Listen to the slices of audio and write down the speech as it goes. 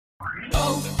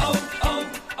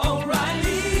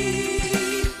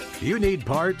O'Reilly. You need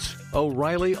parts?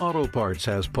 O'Reilly Auto Parts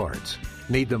has parts.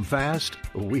 Need them fast?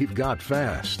 We've got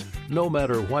fast. No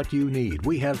matter what you need,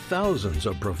 we have thousands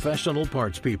of professional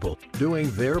parts people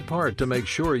doing their part to make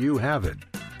sure you have it.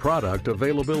 Product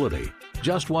availability.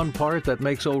 Just one part that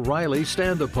makes O'Reilly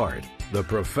stand apart. The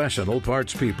professional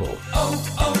parts people.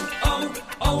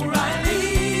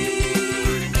 O'Reilly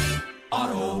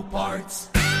Auto Parts.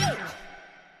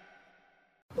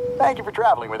 Thank you for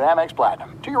traveling with Amex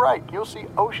Platinum. To your right, you'll see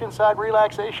oceanside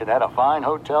relaxation at a fine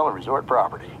hotel and resort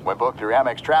property. When booked through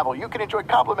Amex Travel, you can enjoy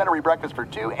complimentary breakfast for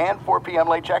 2 and 4 p.m.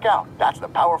 late checkout. That's the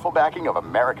powerful backing of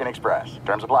American Express.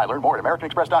 Terms apply. Learn more at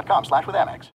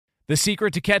americanexpress.com/withAmex. The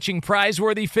secret to catching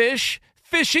prize-worthy fish?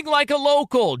 Fishing like a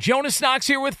local. Jonas Knox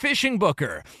here with Fishing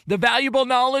Booker. The valuable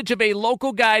knowledge of a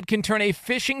local guide can turn a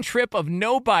fishing trip of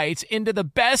no bites into the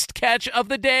best catch of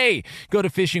the day. Go to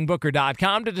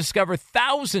fishingbooker.com to discover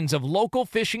thousands of local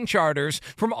fishing charters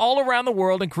from all around the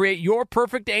world and create your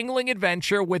perfect angling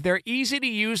adventure with their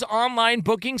easy-to-use online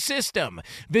booking system.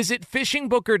 Visit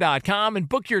fishingbooker.com and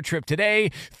book your trip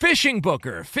today. Fishing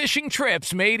Booker. Fishing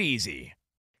trips made easy.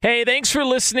 Hey, thanks for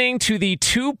listening to the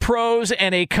Two Pros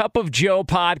and a Cup of Joe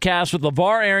podcast with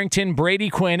LaVar Arrington, Brady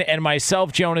Quinn, and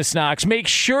myself, Jonas Knox. Make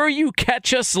sure you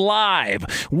catch us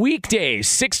live weekdays,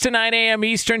 6 to 9 a.m.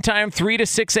 Eastern Time, 3 to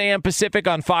 6 a.m. Pacific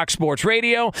on Fox Sports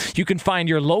Radio. You can find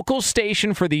your local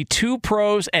station for the Two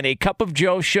Pros and a Cup of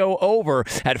Joe show over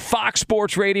at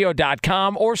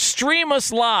foxsportsradio.com or stream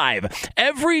us live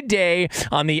every day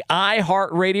on the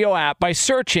iHeartRadio app by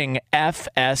searching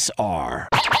FSR.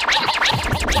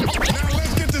 Now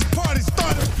let's get this party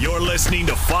started. You're listening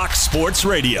to Fox Sports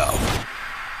Radio.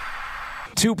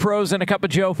 Two Pros and a Cup of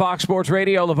Joe, Fox Sports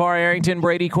Radio. LaVar Arrington,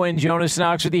 Brady Quinn, Jonas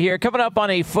Knox with you here. Coming up on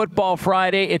a Football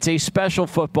Friday. It's a special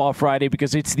Football Friday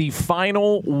because it's the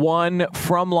final one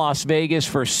from Las Vegas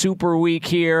for Super Week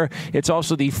here. It's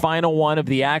also the final one of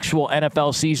the actual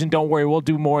NFL season. Don't worry, we'll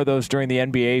do more of those during the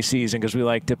NBA season because we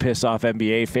like to piss off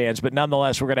NBA fans. But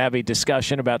nonetheless, we're going to have a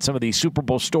discussion about some of the Super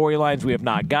Bowl storylines we have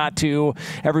not got to.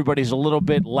 Everybody's a little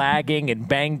bit lagging and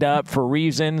banged up for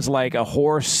reasons like a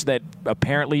horse that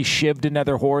apparently shivved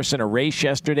another horse in a race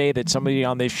yesterday that somebody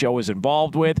on this show is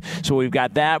involved with. So we've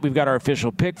got that. We've got our official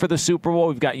pick for the Super Bowl.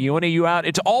 We've got you in and you out.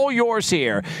 It's all yours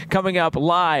here. Coming up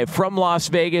live from Las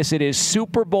Vegas, it is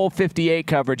Super Bowl 58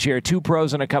 coverage here. Two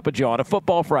Pros and a Cup of Joe on a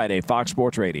Football Friday, Fox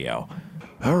Sports Radio.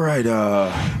 All right.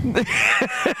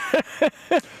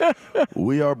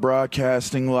 We are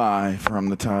broadcasting live from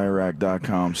the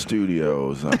TireRack.com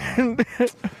studios.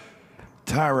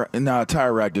 Tire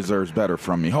Rack deserves better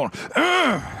from me. Hold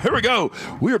on. Here we go.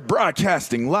 We're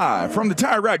broadcasting live from the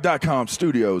TireRack.com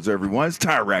studios, everyone. It's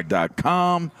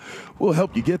TireRack.com. We'll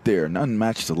help you get there. An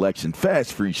unmatched selection,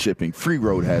 fast free shipping, free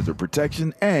road hazard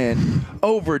protection, and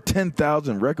over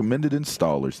 10,000 recommended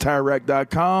installers.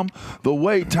 TireRack.com, the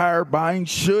way tire buying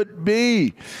should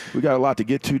be. We got a lot to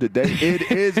get to today.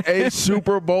 It is a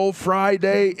Super Bowl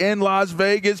Friday in Las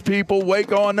Vegas. People,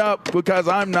 wake on up because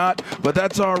I'm not, but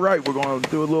that's all right. We're going to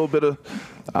do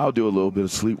I'll do a little bit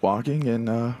of sleepwalking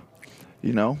and,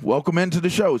 welcome into the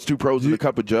show. It's Two Pros and a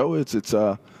Cup of Joe.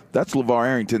 That's LaVar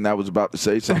Arrington that was about to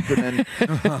say something. And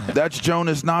that's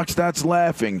Jonas Knox. That's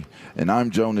laughing. And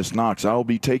I'm Jonas Knox. I'll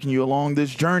be taking you along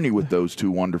this journey with those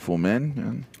two wonderful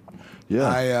men. And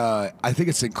I think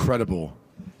it's incredible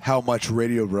how much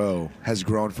Radio Row has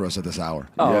grown for us at this hour.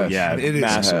 Oh, yes. yeah. It is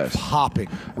massive. popping.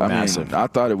 Massive. I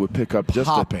thought it would pick up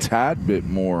just a tad bit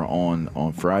more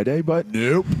on Friday, but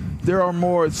nope. There are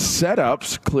more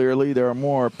setups. Clearly, there are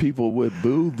more people with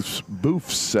booths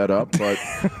set up, but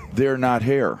they're not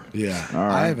here. Yeah. All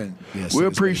right. I haven't. Yes, we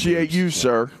appreciate you,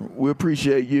 sir. We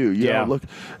appreciate you. Yeah. Look,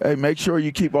 hey, make sure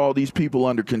you keep all these people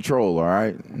under control, all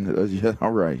right? Yeah,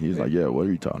 all right. He's like, yeah, what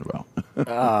are you talking about?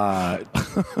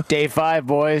 Day 5,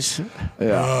 boys.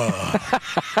 Yeah.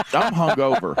 I'm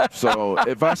hungover, so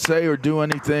if I say or do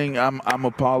anything, I'm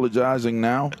apologizing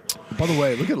now. By the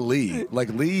way, look at Lee. Like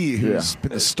Lee, who's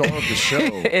been the star of the show.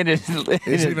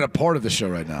 He's even a part of the show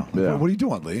right now. Yeah. What are you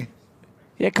doing, Lee?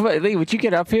 Yeah, come on, Lee, would you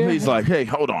get up here? He's like, hey,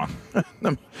 hold on.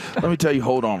 let me tell you,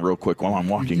 hold on real quick while I'm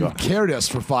walking up. You carried us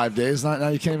for 5 days. Now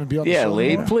you can't even be on the show. Yeah, Lee,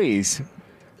 anymore? please.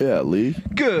 Yeah, Lee.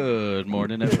 Good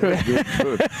morning,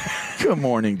 everyone. Good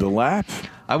morning, DeLap.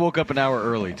 I woke up an hour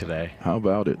early today. How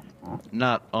about it?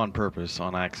 Not on purpose,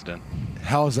 on accident.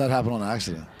 How does that happen on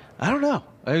accident? I don't know.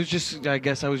 I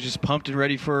guess I was just pumped and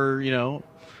ready for,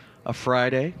 a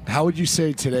Friday. How would you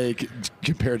say today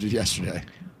compared to yesterday?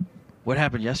 What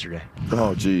happened yesterday?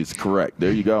 Oh, geez, correct.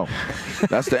 There you go.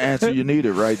 That's the answer you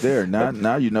needed right there.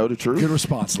 Now you know the truth. Good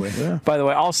response, Lee. Yeah. By the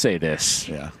way, I'll say this.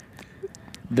 Yeah.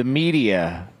 the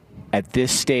media at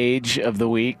this stage of the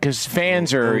week, because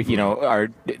fans are,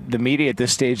 the media at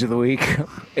this stage of the week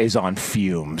is on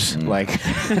fumes. Like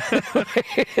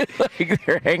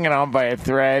they're hanging on by a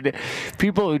thread.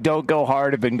 People who don't go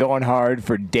hard have been going hard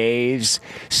for days,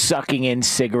 sucking in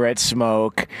cigarette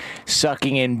smoke,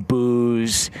 sucking in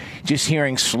booze, just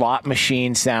hearing slot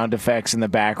machine sound effects in the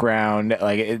background.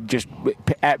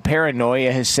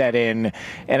 Paranoia has set in,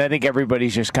 and I think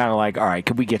everybody's just kind of like, all right,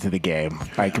 can we get to the game? All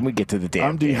right, can we get to the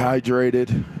damn game? I'm dehydrated.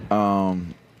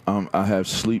 I have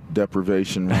sleep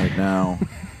deprivation right now.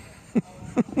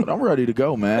 But I'm ready to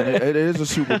go, man. It is a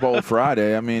Super Bowl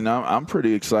Friday. I mean, I'm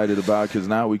pretty excited about it because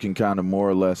now we can kind of more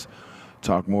or less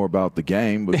talk more about the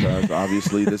game because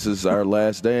obviously this is our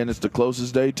last day and it's the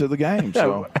closest day to the game.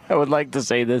 So I would like to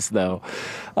say this, though.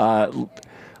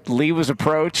 Lee was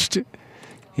approached.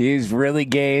 He's really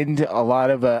gained a lot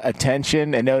of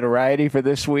attention and notoriety for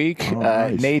this week.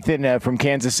 Nice. Nathan from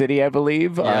Kansas City, I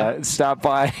believe, stopped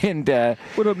by and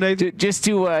what up, Nathan? Just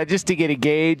to get a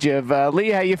gauge of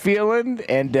Lee, how you feeling?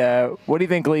 And what do you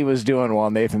think Lee was doing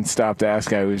while Nathan stopped to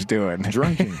ask how he was doing?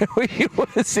 Drinking.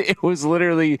 It was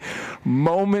literally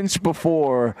moments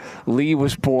before Lee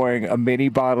was pouring a mini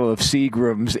bottle of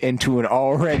Seagram's into an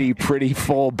already pretty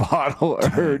full bottle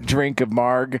or drink of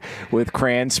Marg with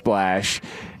cran splash.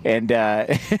 And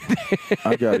I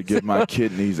got to give my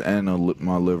kidneys and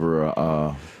my liver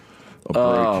a break.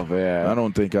 Oh, man. I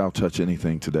don't think I'll touch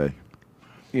anything today.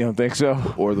 You don't think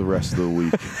so? Or the rest of the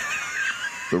week.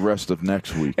 The rest of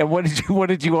next week. And what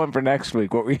did you want for next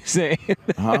week? What were you saying?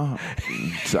 Huh?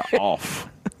 It's off.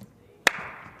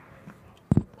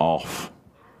 Off.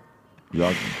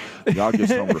 Y'all get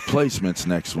some replacements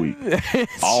next week.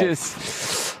 It's off.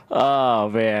 Just... Oh,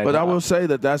 man. But I will say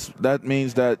that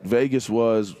means that Vegas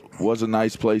was a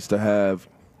nice place to have,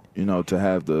 to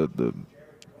have the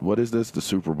what is this? The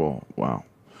Super Bowl. Wow.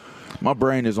 My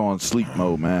brain is on sleep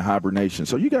mode, man, hibernation.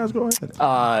 So you guys go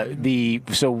ahead.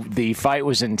 The fight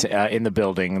was in the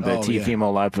building. The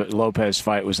Teofimo Lopez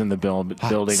fight was in the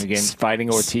building against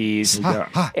fighting Ortiz.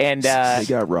 And he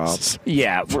got robbed.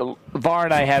 Yeah, LaVar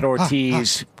and I had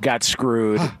Ortiz, got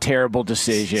screwed. Terrible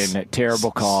decision,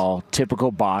 terrible call,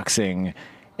 typical boxing.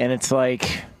 And it's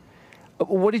like,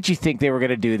 what did you think they were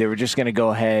going to do? They were just going to go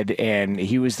ahead, and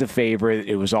he was the favorite.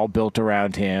 It was all built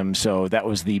around him. So that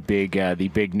was the big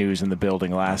news in the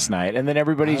building last night. And then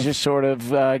everybody's just sort of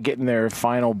getting their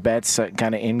final bets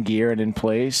kind of in gear and in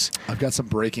place. I've got some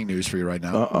breaking news for you right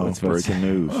now. What's breaking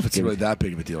news? I don't know if it's really that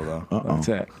big of a deal, though. What's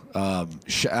that?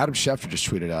 Adam Schefter just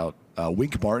tweeted out,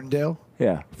 Wink Martindale,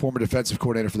 former defensive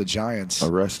coordinator for the Giants.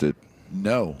 Arrested.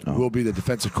 No, will be the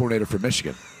defensive coordinator for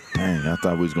Michigan. Dang, I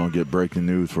thought we was going to get breaking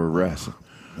news for arrest.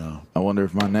 No. I wonder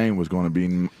if my name was going to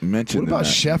be mentioned. What about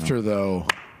Schefter, though,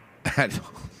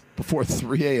 before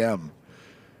 3 a.m.,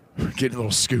 getting a little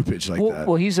scoopage like that?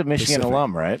 Well, he's a Michigan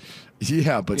alum, right?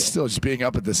 Yeah, but still, just being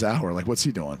up at this hour, like, what's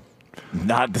he doing?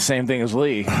 Not the same thing as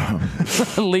Lee.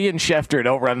 Lee and Schefter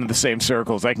don't run in the same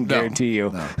circles, I can guarantee you.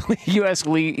 No. You ask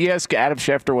Adam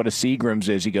Schefter what a Seagram's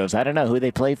is, he goes, I don't know who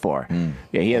they play for.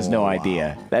 Yeah, he has no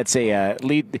idea. That's a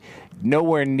lead.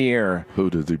 Nowhere near who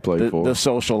does he play for? The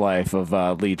social life of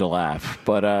Lee DeLaff.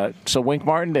 But so Wink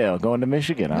Martindale going to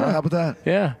Michigan. Yeah, huh? how about that?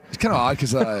 Yeah. It's kind of odd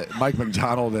because Mike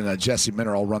McDonald and Jesse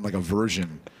Minter all run like a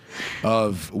version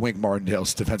of Wink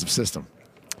Martindale's defensive system.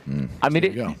 I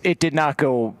mean, it did not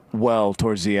go well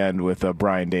towards the end with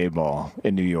Brian Daboll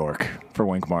in New York for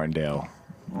Wink Martindale,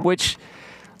 which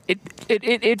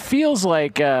it feels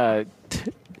like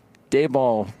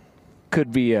Daboll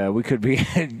could be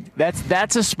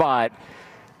that's a spot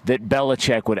that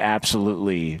Belichick would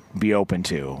absolutely be open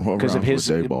to because of his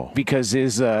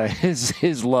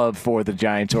love for the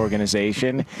Giants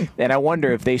organization. And I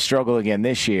wonder if they struggle again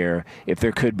this year, if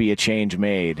there could be a change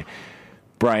made.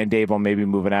 Brian Daboll maybe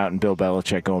moving out and Bill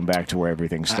Belichick going back to where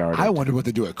everything started. I wonder what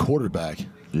they do at quarterback.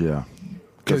 Yeah,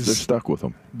 because they're stuck with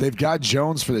him. They've got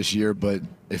Jones for this year, but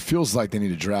it feels like they need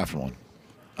to draft one.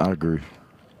 I agree.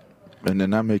 And then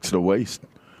that makes it a waste.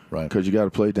 Right. Because you got to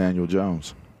play Daniel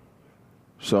Jones.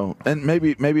 So, and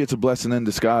maybe it's a blessing in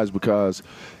disguise because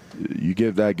you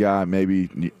give that guy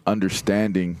maybe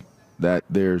understanding that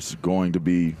there's going to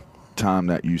be time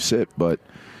that you sit, but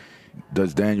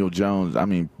does Daniel Jones, I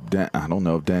mean, I don't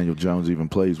know if Daniel Jones even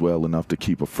plays well enough to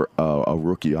keep a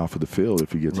rookie off of the field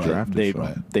if he gets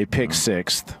drafted. They pick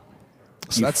sixth.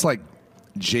 So that's like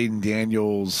Jaden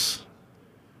Daniels.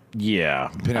 Yeah.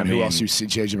 Depending on who else you see,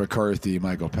 J.J. McCarthy,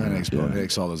 Michael Penix, Bo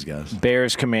Nix, all those guys.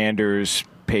 Bears, Commanders,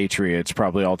 Patriots,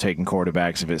 probably all taking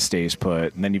quarterbacks if it stays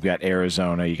put. And then you've got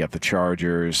Arizona, you got the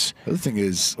Chargers. The other thing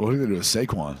is, what are they going to do with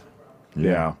Saquon?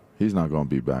 Yeah. He's not going to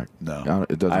be back. No.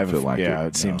 It doesn't feel like it. Yeah,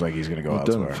 it seems like he's going to go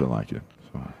elsewhere. It doesn't feel like it.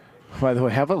 So. By the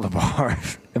way, how about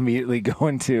LaVar immediately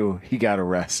going to he got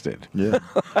arrested? Yeah.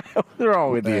 What's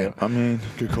wrong with you? I mean,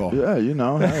 good call. Yeah, you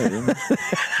know. Hey,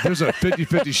 there's a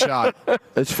 50-50 shot.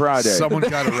 It's Friday. Someone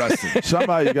got arrested.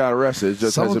 Somebody got arrested. It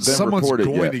just hasn't been someone's reported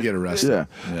yet. Someone's going to get arrested.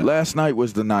 Yeah. Last night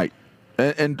was the night.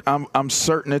 And I'm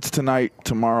certain it's tonight,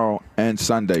 tomorrow, and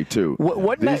Sunday too.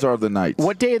 These are the nights.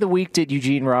 What day of the week did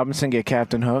Eugene Robinson get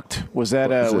Captain Hooked? Was that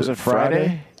was it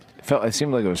Friday? It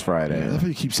seemed like it was Friday. Yeah, that's why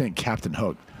you keep saying Captain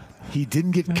Hook. He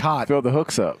didn't get caught. Throw the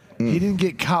hooks up. He didn't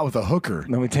get caught with a hooker.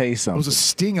 Let me tell you something. It was a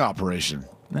sting operation.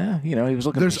 Yeah, he was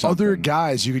looking. There's other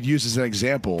guys you could use as an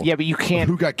example. Yeah, but you can't.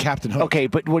 Who got Captain Hook? Okay,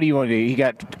 but what do you want to do? He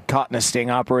got caught in a sting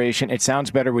operation. It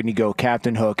sounds better when you go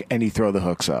Captain Hook and you throw the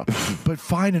hooks up. But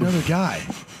find another guy.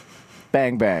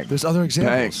 Bang, bang. There's other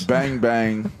examples. Bang,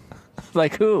 bang.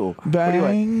 Like who?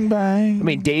 Bang, bang. I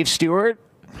mean, Dave Stewart.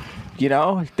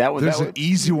 That was. There's an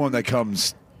easy one that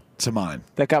comes to mind.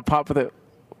 That got popped with it.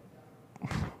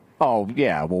 Oh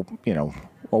yeah, well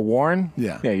Warren.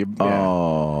 Yeah. Yeah.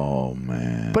 Oh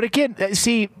man. But again,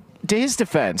 see, to his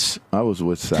defense, I was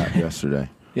with Sap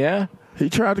yesterday. Yeah. He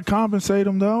tried to compensate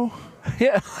him though.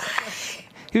 Yeah.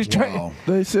 He was trying.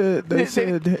 They said,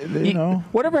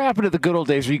 whatever happened to the good old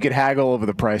days where you could haggle over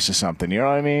the price of something? You know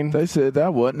what I mean? They said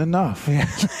that wasn't enough. Yeah.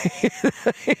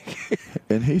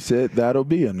 And he said that'll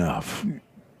be enough.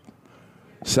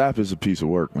 Sap is a piece of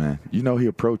work, man. He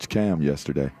approached Cam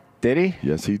yesterday. Did he?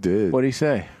 Yes, he did. What did he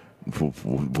say?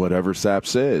 Whatever Sap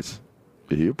says.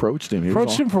 He approached him.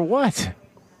 Approached him for what?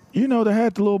 They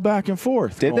had the little back and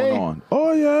forth going on.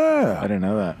 Oh, yeah. I didn't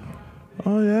know that.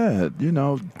 Oh, yeah.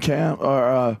 Cam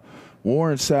or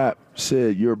Warren Sapp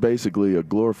said you're basically a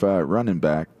glorified running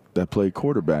back that played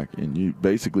quarterback, and you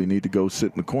basically need to go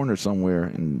sit in the corner somewhere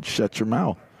and shut your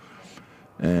mouth.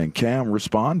 And Cam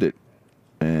responded,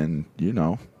 and,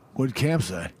 What did Cam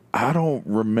say? I don't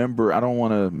remember. I don't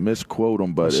want to misquote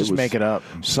him, but just make it up.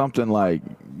 Something like,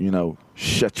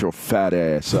 shut your fat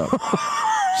ass up.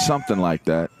 Something like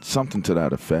that. Something to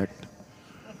that effect.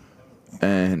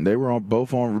 And they were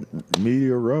both on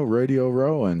Radio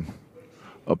Row, and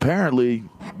apparently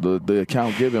the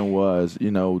account given was,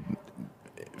 in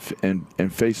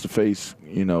face-to-face,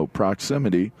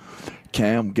 proximity,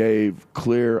 Cam gave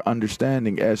clear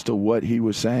understanding as to what he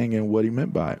was saying and what he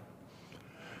meant by it.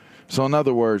 So in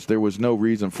other words, there was no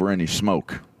reason for any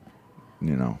smoke,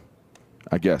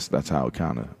 I guess that's how it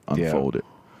kind of unfolded.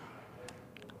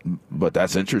 Yeah. But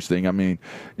that's interesting. I mean,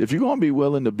 if you're going to be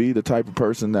willing to be the type of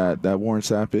person that Warren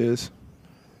Sapp is,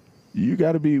 you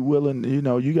got to be willing,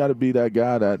 you got to be that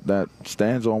guy that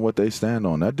stands on what they stand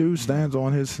on. That dude stands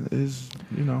on his.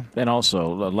 And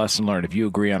also, a lesson learned, if you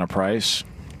agree on a price,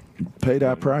 pay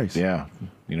that price. Yeah.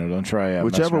 Don't try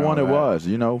whichever one it was,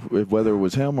 whether it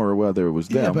was him or whether it was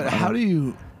them. Yeah, but how do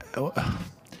you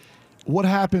what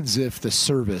happens if the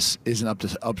service isn't up to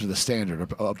the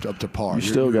standard, up to par? You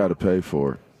still got to pay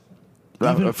for it.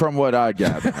 From what I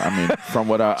gather, from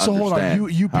what I so understand.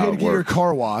 Hold on, you pay to get your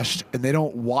car washed, and they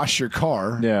don't wash your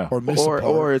car,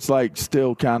 or it's like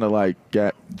still kind of like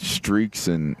got streaks,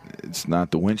 and it's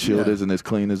not the windshield isn't as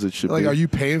clean as it should be. Like, are you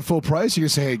paying full price? You can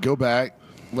say, hey, go back,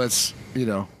 let's,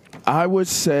 I would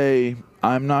say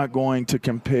I'm not going to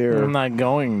compare. I'm not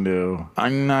going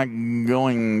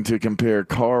to compare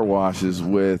car washes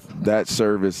with that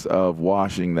service of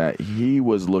washing that he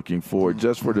was looking for,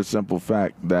 just for the simple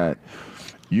fact that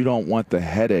you don't want the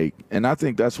headache. And I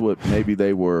think that's what maybe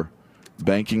they were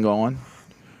banking on.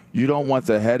 You don't want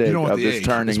the headache of this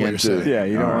turning into. Yeah,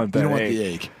 you don't want that. You don't want the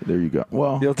ache. There you go.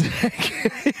 Well, you'll take.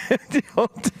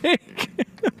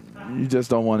 You just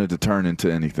don't want it to turn into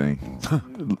anything,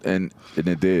 and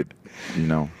it did,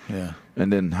 Yeah.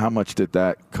 And then how much did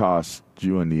that cost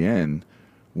you in the end,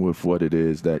 with what it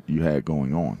is that you had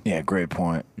going on? Yeah, great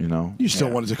point. You still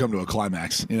wanted to come to a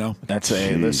climax. That's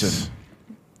listen.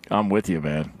 I'm with you,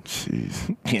 man.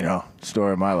 Jeez.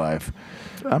 Story of my life.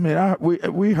 I mean,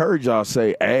 we heard y'all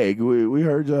say egg. We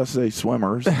heard y'all say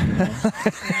swimmers.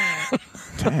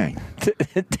 Dang.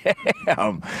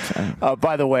 Damn.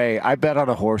 By the way, I bet on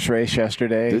a horse race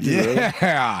yesterday. Did you really?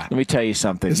 Yeah. Let me tell you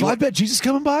something. Is Live Bet Jesus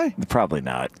coming by? Probably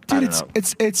not. Dude, it's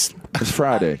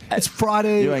Friday. It's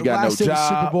Friday. You ain't got last no day of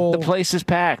job. Super Bowl. The place is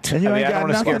packed. And you ain't got I don't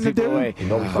want to scare nothing to people do? away. You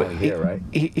know we going here, right?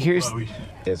 Here's.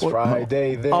 It's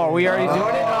Friday then. Oh, we already doing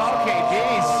it? Oh, okay,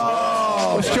 jeez.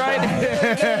 was trying to...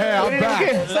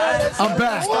 I'm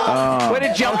back. Way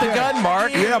to jump the gun,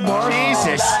 Mark. Yeah, Mark.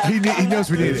 Jesus. He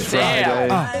knows we need it. Damn.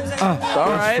 All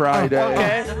right. Friday.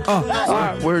 Okay.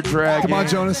 We're dragging. Come on,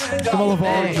 Jonas. Come on,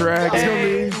 LaVar. We're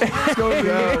dragging. Let's go, Lee.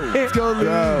 Let's go, Lee.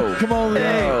 Go. Come on, Lee.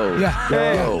 Yeah.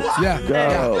 Go.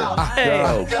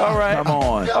 All right. Come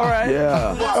on. All right.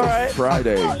 Yeah. All right. It's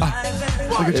Friday. Look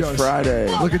at It's Jonas. Friday.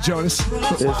 Look at Jonas.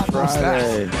 It's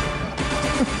Friday.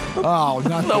 Oh,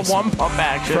 not The this one pump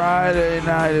action. Friday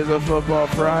night is a football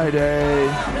Friday.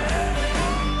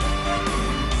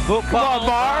 Come on,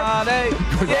 Bar.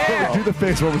 Yeah. Do the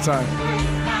face one more time.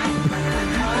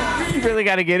 You really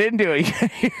got to get into it.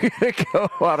 You're going to go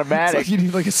automatic. It's like you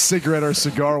need like a cigarette or a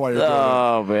cigar while you're doing it.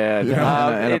 Oh, man.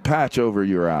 And a patch over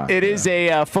your eye. It is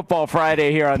a Football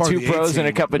Friday here on Part of Two the Pros and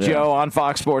a Cup of Joe on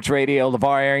Fox Sports Radio.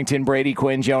 LaVar Arrington, Brady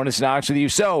Quinn, Jonas Knox with you.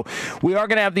 So we are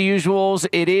going to have the usuals.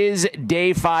 It is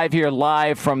day 5 here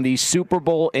live from the Super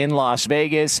Bowl in Las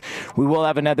Vegas. We will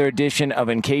have another edition of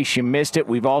In Case You Missed It.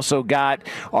 We've also got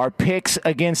our picks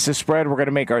against the spread. We're going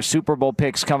to make our Super Bowl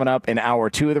picks coming up in hour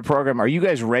 2 of the program. Are you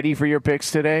guys ready for your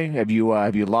picks today? Have you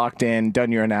locked in,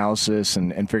 done your analysis,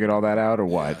 and figured all that out, or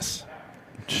what?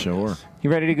 Sure. You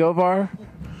ready to go, VAR?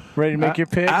 Ready to make your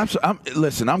pick?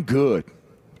 Listen, I'm good.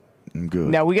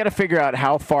 Now, we got to figure out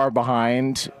how far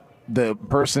behind the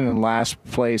person in last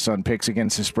place on picks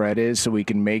against the spread is so we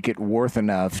can make it worth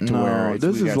enough to where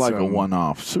this is like a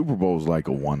one-off. Super Bowl is like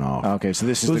a one-off. Okay, so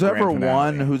this is the grand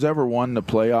finale. Who's ever won the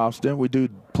playoffs? Didn't we do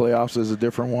playoffs as a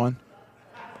different one?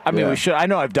 I mean, we should. I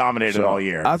know I've dominated all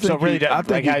year. I think really, you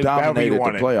dominated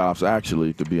the playoffs,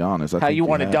 actually, to be honest. How you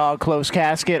won a dog close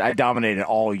casket? I dominated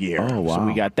all year. Oh, wow. So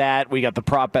we got that. We got the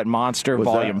Prop Bet Monster,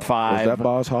 Volume 5. Was that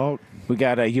Boss Hog? We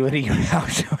got a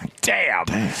Damn.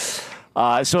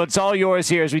 So it's all yours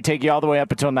here as we take you all the way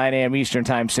up until 9 a.m. Eastern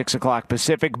Time, 6 o'clock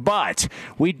Pacific. But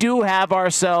we do have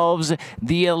ourselves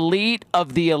the elite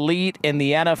of the elite in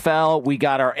the NFL. We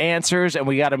got our answers, and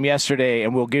we got them yesterday,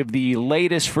 and we'll give the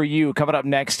latest for you coming up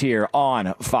next here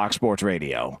on Fox Sports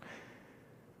Radio.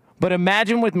 But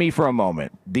imagine with me for a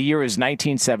moment. The year is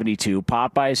 1972.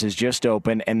 Popeyes has just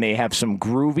opened, and they have some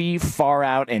groovy,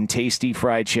 far-out, and tasty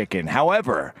fried chicken.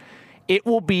 However, it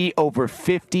will be over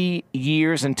 50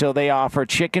 years until they offer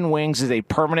chicken wings as a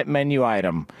permanent menu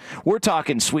item. We're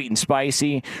talking sweet and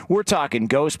spicy. We're talking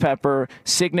ghost pepper,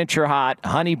 signature hot,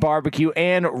 honey barbecue,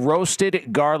 and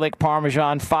roasted garlic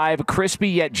parmesan. 5 crispy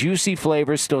yet juicy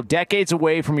flavors still decades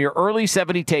away from your early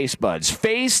 70 taste buds.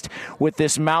 Faced with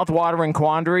this mouth-watering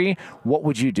quandary, what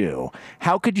would you do?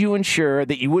 How could you ensure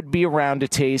that you would be around to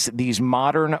taste these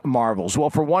modern marvels?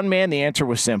 Well, for one man, the answer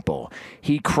was simple.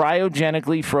 He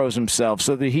cryogenically froze himself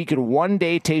so that he could one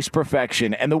day taste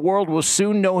perfection, and the world will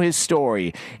soon know his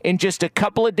story. In just a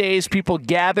couple of days, people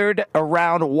gathered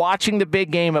around watching the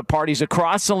big game at parties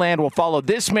across the land will follow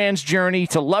this man's journey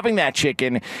to loving that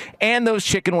chicken and those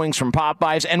chicken wings from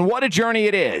Popeyes, and what a journey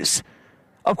it is.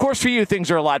 Of course, for you, things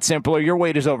are a lot simpler. Your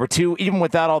wait is over, too, even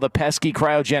without all the pesky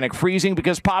cryogenic freezing,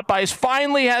 because Popeyes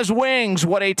finally has wings.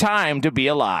 What a time to be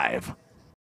alive.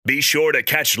 Be sure to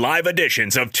catch live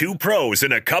editions of Two Pros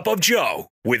and a Cup of Joe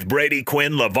with Brady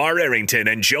Quinn, LaVar Arrington,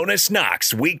 and Jonas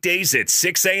Knox weekdays at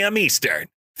 6 a.m. Eastern,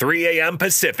 3 a.m.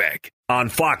 Pacific on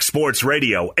Fox Sports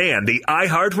Radio and the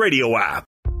iHeartRadio app.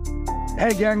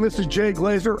 Hey, gang, this is Jay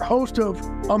Glazer, host of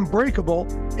Unbreakable,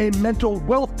 a mental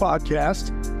wealth podcast.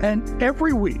 And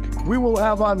every week, we will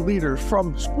have on leaders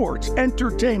from sports,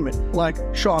 entertainment, like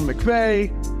Sean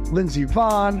McVay, Lindsey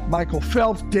Vonn, Michael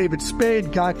Phelps, David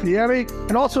Spade, Guy Fieri,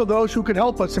 and also those who could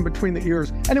help us in between the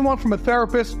ears. Anyone from a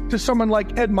therapist to someone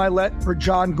like Ed Milet or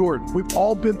John Gordon. We've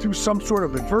all been through some sort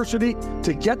of adversity.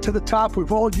 To get to the top,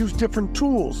 we've all used different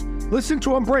tools. Listen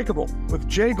to Unbreakable with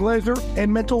Jay Glazer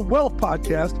and Mental Wealth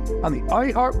Podcast on the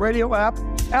iHeartRadio app,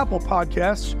 Apple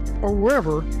Podcasts, or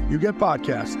wherever you get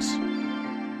podcasts.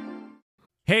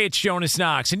 Hey, it's Jonas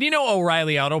Knox, and you know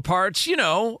O'Reilly Auto Parts. You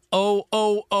know,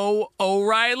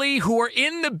 O'Reilly, who are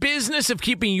in the business of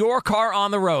keeping your car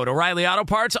on the road. O'Reilly Auto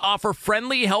Parts offer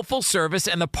friendly, helpful service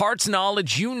and the parts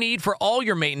knowledge you need for all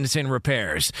your maintenance and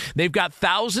repairs. They've got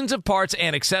thousands of parts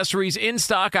and accessories in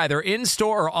stock, either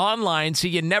in-store or online, so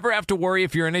you never have to worry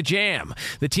if you're in a jam.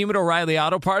 The team at O'Reilly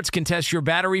Auto Parts can test your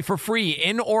battery for free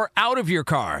in or out of your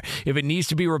car. If it needs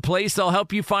to be replaced, they'll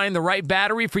help you find the right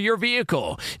battery for your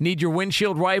vehicle. Need your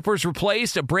windshield wipers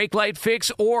replaced, a brake light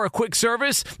fix, or a quick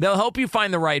service, they'll help you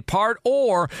find the right part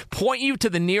or point you to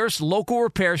the nearest local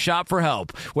repair shop for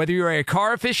help. Whether you're a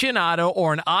car aficionado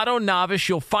or an auto novice,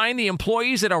 you'll find the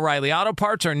employees at O'Reilly Auto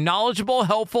Parts are knowledgeable,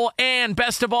 helpful, and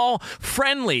best of all,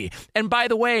 friendly. And by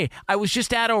the way, I was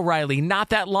just at O'Reilly not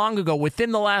that long ago,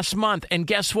 within the last month, and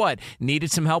guess what?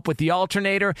 Needed some help with the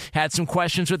alternator, had some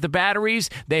questions with the batteries.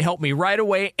 They helped me right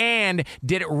away and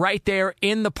did it right there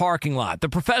in the parking lot. The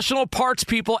professional parts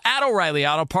people at O'Reilly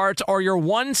Auto Parts are your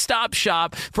one-stop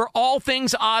shop for all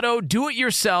things auto,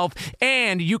 do-it-yourself,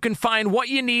 and you can find what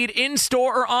you need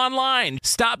in-store or online.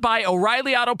 Stop by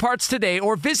O'Reilly Auto Parts today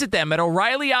or visit them at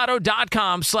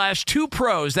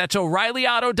O'ReillyAuto.com/2pros. That's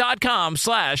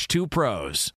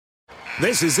O'ReillyAuto.com/2pros.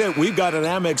 This is it. We've got an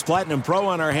Amex Platinum Pro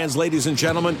on our hands, ladies and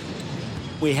gentlemen.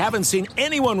 We haven't seen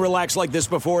anyone relax like this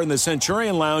before in the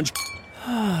Centurion Lounge.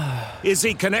 Is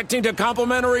he connecting to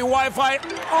complimentary Wi-Fi?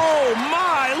 Oh,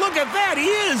 my. Look at that. He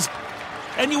is.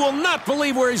 And you will not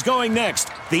believe where he's going next.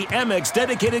 The Amex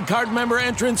dedicated card member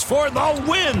entrance for the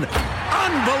win.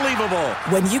 Unbelievable.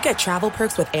 When you get travel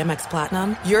perks with Amex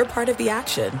Platinum, you're part of the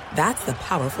action. That's the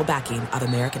powerful backing of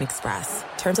American Express.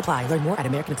 Terms apply. Learn more at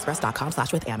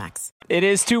americanexpress.com/withAmex. It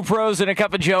is Two Pros and a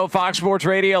Cup of Joe, Fox Sports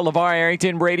Radio. LaVar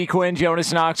Arrington, Brady Quinn,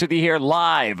 Jonas Knox with you here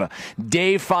live.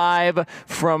 Day 5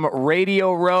 from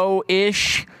Radio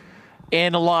Row-ish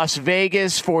in Las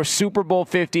Vegas for Super Bowl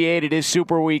 58. It is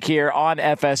Super Week here on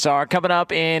FSR. Coming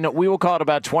up in, we will call it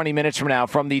about 20 minutes from now,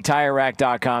 from the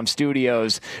TireRack.com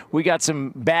studios. We got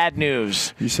some bad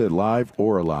news. You said live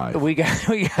or alive? We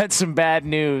got some bad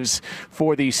news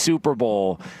for the Super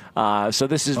Bowl. So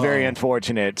this is very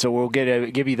unfortunate. So we'll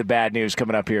give you the bad news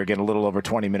coming up here again a little over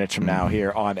 20 minutes from now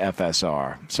here on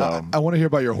FSR. So I want to hear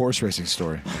about your horse racing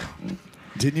story.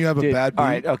 Didn't you have a bad beat? All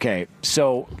right, okay.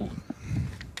 So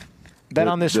bet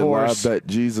on this horse. I bet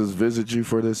Jesus visit you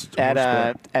for this at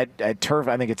Turf.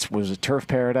 I think was it Turf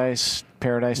Paradise.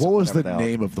 What was the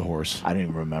name of the horse? I don't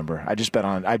even remember. I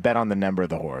bet on the number of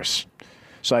the horse.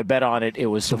 So I bet on it. It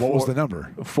was what was the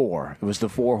number? 4. It was the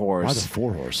 4 horse. Why the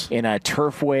 4 horse? In a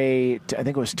Turfway. I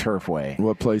think it was Turfway.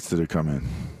 What place did it come in?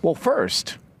 Well,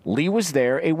 first Lee was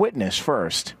there, a witness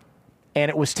first, and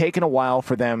it was taking a while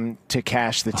for them to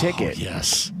cash the ticket. Oh,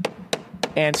 yes.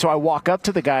 And so I walk up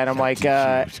to the guy and I'm like,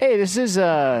 "Hey, is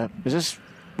this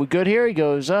we good here?" He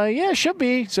goes, "Yeah, should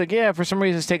be." He's like, "Yeah, for some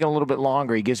reason it's taking a little bit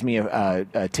longer." He gives me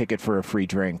a ticket for a free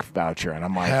drink voucher, and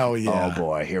I'm like, "Hell yeah. Oh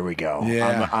boy, here we go.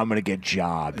 Yeah. I'm gonna get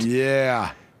jobbed."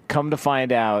 Yeah. Come to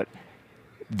find out,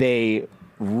 they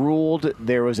ruled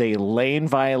there was a lane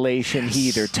violation. Yes. He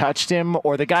either touched him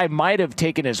or the guy might have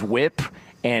taken his whip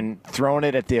and thrown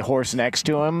it at the horse next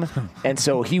to him, and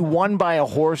so he won by a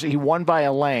horse. He won by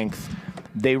a length.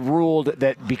 They ruled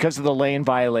that because of the lane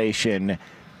violation,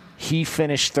 he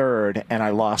finished 3rd, and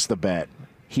I lost the bet.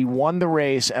 He won the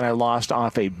race, and I lost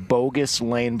off a bogus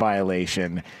lane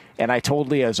violation. And I told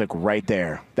Lee, I was like, right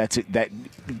there. That's it. That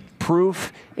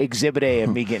proof, exhibit A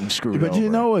of me getting screwed over. But you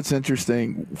know what's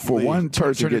interesting? For Lee, one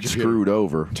person to get screwed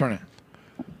over. Turn it.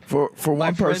 For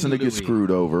one person to get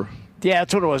screwed over. Yeah,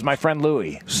 that's what it was. My friend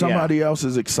Louie. Somebody else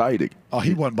is excited. Oh,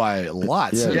 he won by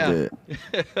lots. Yeah.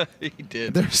 He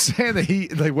did. They're saying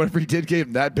that whatever he did gave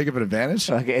him that big of an advantage.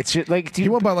 Okay, it's just like he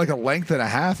won by like a length and a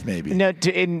half, maybe. No,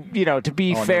 to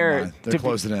be fair, they're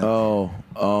closing in. No,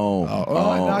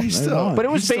 he still. But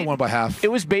it was still won by half.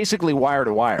 It was basically wire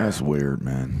to wire. That's weird,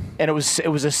 man. And it was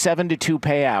a 7-2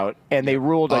 payout, and they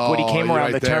ruled when he came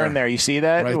around the turn there. You see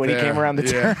that right when there. He came around the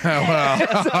turn. Well,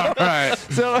 all right.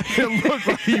 So it looked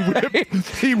like he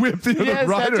whipped the other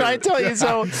rider. That's what I tell you.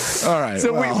 So all right.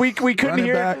 So we couldn't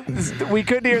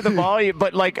hear the volume,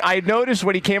 but like I noticed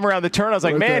when he came around the turn, I was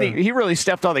like, man, he really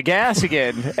stepped on the gas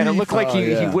again, and it looked like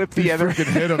he whipped the other.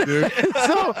 Hit him, dude.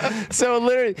 so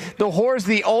literally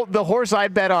the horse I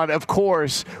bet on, of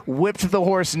course, whipped the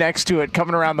horse next to it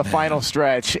coming around the final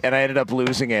stretch, and I ended up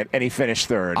losing it, and he finished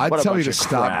 3rd. I'd tell you to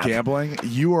stop gambling.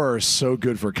 You are so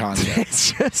good for content.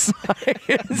 It's just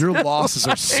your losses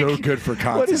are so good for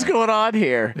content. What is going on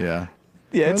here? Yeah.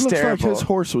 Yeah, it's looks terrible. like his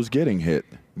horse was getting hit.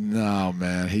 No,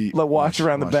 man. Watch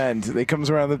around the bend. He comes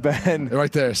around the bend.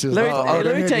 Right there.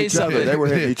 Let me tell you something. They were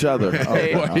hitting each other.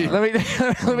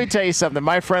 Let me tell you something.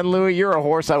 My friend Louie, you're a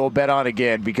horse I will bet on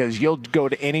again because you'll go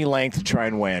to any length to try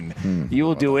and win. You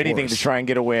will do anything to try and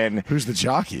get a win. Who's the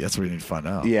jockey? That's what we need to find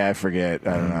out. Yeah, I forget.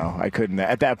 I don't know. I couldn't.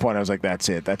 At that point, I was like, that's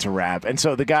it. That's a wrap. And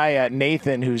so the guy,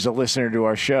 Nathan, who's a listener to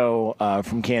our show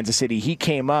from Kansas City, he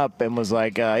came up and was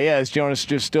like, is Jonas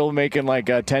just still making like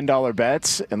 $10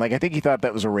 bets? And like I think he thought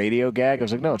that was a radio gag? I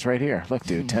was like, no, it's right here. Look,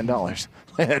 dude, $10.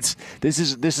 This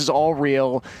is all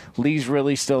real. Lee's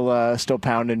really still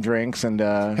pounding drinks. And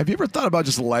have you ever thought about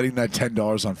just lighting that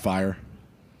 $10 on fire?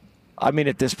 I mean,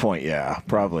 at this point, yeah,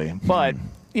 probably. But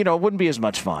it wouldn't be as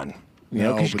much fun.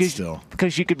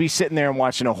 Because you could be sitting there and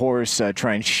watching a horse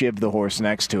try and shiv the horse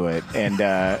next to it, and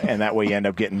that way you end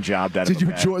up getting jobbed out of it. Did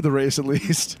you enjoy the race at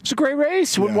least? It's a great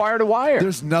race. Went wire to wire.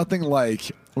 There's nothing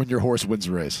like when your horse wins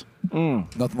a race.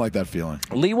 Nothing like that feeling.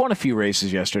 Lee won a few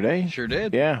races yesterday. Sure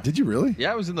did. Yeah. Did you really?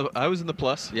 Yeah, I was in the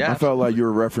plus. Yeah. I felt like you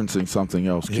were referencing something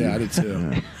else. Yeah, I did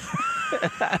too.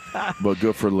 Yeah. But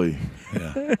good for Lee.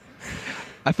 Yeah.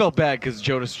 I felt bad because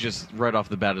Jonas just right off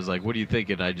the bat is like, "What do you think?"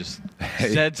 And I just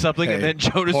said something, and then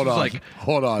Jonas was like,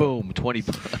 "Hold on, boom,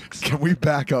 $20." Can we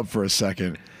back up for a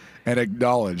second and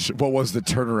acknowledge what was the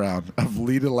turnaround of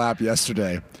lead and lap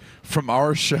yesterday from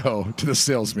our show to the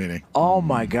sales meeting? Oh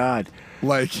my God!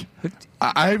 Like,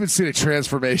 I haven't seen a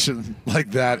transformation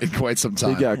like that in quite some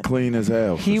time. He got clean as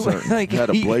hell. He had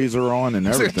a blazer on and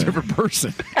everything. He's like a different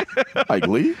person. Like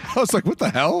Lee? I was like, what the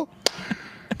hell?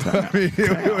 I mean,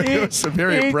 it was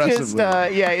very impressive.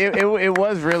 It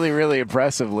was really, really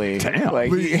impressively. Damn.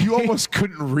 Like, you almost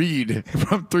couldn't read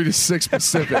from 3 to 6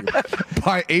 Pacific.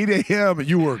 By 8 a.m.,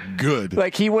 you were good.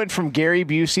 Like, he went from Gary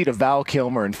Busey to Val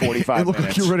Kilmer in 45 minutes. It looked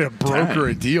like you were ready to broker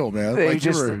a deal, man. He Like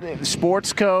just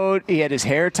sports coat. He had his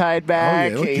hair tied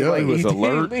back. Oh, yeah, he was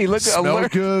alert. He looked Smelled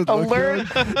good.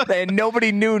 And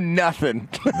nobody knew nothing.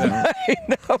 No.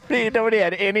 Nobody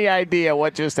had any idea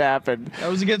what just happened.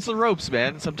 That was against the ropes,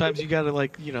 man. Sometimes you got to,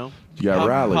 you got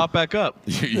rally. Hop back up.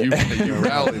 You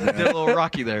rallied, man. Did a little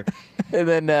Rocky there. And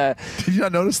then, did you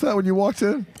not notice that when you walked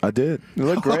in? I did. You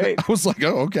looked great. I was like,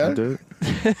 oh, okay. I did.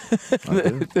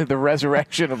 The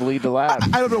resurrection of Lead to Lap.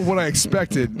 I don't know what I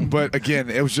expected, but again,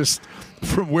 it was just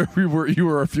from where you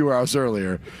were a few hours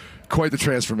earlier. Quite the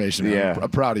transformation. Man. Yeah. I'm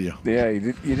proud of you. Yeah,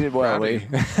 you did well, Lee.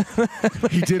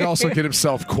 He did also get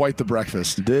himself quite the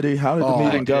breakfast. Did he? How did the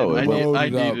meeting go?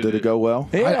 Did it go well?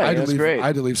 Yeah, I it was great. I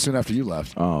had to leave soon after you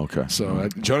left. Oh, okay. So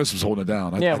Jonas was holding it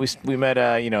down. We met,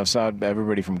 saw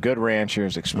everybody from Good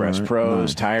Ranchers, Express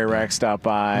Pros, Tire Rack stopped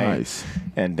by. Nice.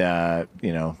 And,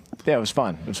 it was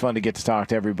fun. It was fun to get to talk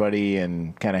to everybody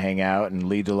and kind of hang out, and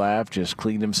Lead to Laugh just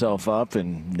cleaned himself up,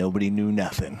 and nobody knew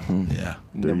nothing. Yeah.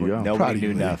 There you go. Nobody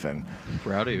knew nothing.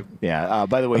 Proud of you. Yeah.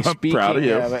 By the way,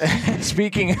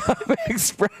 speaking of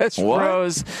Express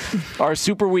Pros, our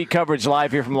Super Week coverage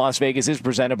live here from Las Vegas is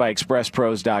presented by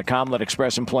ExpressPros.com. Let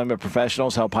Express Employment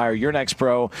Professionals help hire your next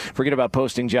pro. Forget about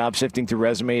posting jobs, sifting through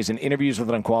resumes, and interviews with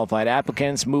unqualified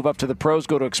applicants. Move up to the pros.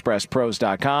 Go to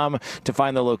ExpressPros.com to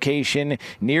find the location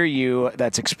near you.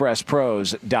 That's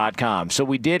ExpressPros.com. So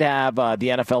we did have the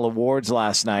NFL awards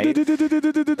last night.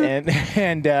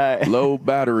 and low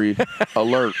battery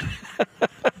alert.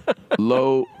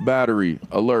 Low battery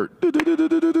alert.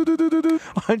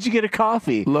 Why don't you get a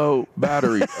coffee? Low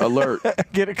battery alert.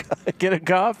 Get a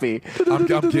coffee. I'm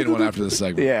getting one after this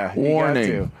segment. Yeah.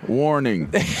 Warning.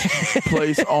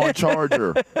 Place on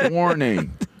charger.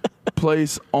 Warning.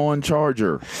 Place on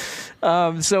charger.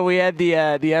 So we had the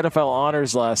NFL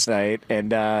honors last night,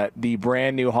 and the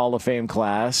brand new Hall of Fame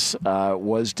class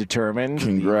was determined.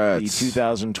 Congrats. The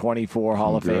 2024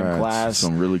 Hall of Fame class.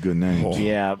 Some really good names.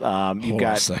 Yeah. You've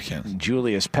got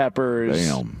Julius Peppers.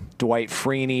 Bam. Dwight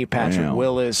Freeney, Patrick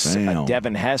Willis,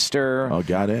 Devin Hester. Oh,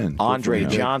 got in. Andre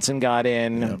Johnson got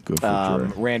in. Yeah, good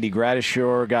for Randy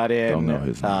Gradishore got in. Don't know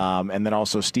his name. And then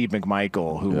also Steve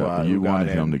McMichael, who you wanted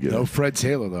got in. him to get No Fred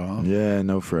Taylor, though, huh? Yeah,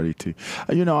 no Freddie T.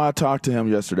 I talked to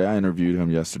him yesterday. I interviewed him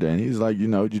yesterday, and he's like,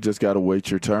 you just got to wait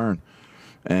your turn.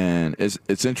 And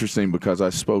it's interesting because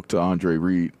I spoke to Andre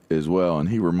Reed as well, and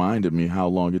he reminded me how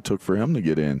long it took for him to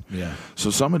get in. Yeah. So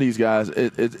some of these guys,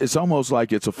 it's almost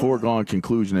like it's a foregone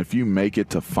conclusion. If you make it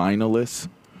to finalists,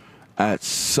 at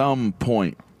some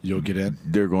point you'll get in.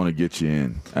 They're going to get you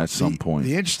in at some point.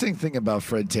 The interesting thing about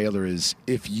Fred Taylor is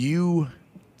if you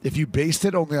based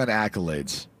it only on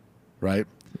accolades, right?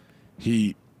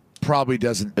 He probably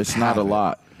doesn't. It's not a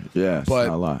lot. Yeah, it's but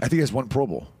not a lot. I think he has one Pro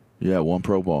Bowl. Yeah, one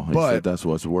Pro Bowl. He said that's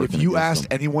what's working. If you asked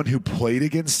anyone who played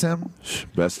against him,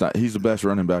 he's the best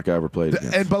running back I ever played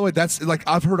against. And by the way, that's like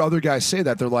I've heard other guys say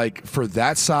that. They're like, for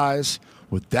that size,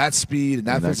 with that speed and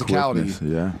that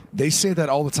physicality, they say that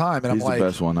all the time. And he's I'm like, the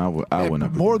best one I would ever.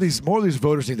 More of these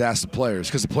voters need to ask the players,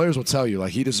 because the players will tell you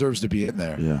like he deserves to be in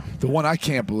there. Yeah. The one I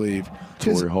can't believe,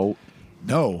 Torrey Holt.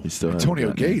 No, he still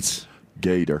Antonio Gates.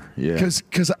 Gator, yeah.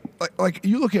 Because like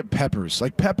you look at Peppers.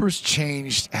 Like Peppers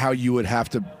changed how you would have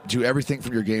to do everything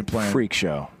from your game plan. Freak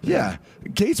show. Yeah.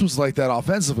 Gates was like that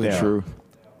offensively. Yeah. True.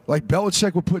 Like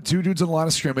Belichick would put two dudes on the line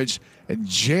of scrimmage and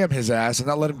jam his ass and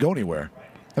not let him go anywhere.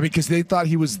 I mean, because they thought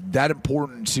he was that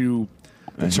important to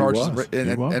the Chargers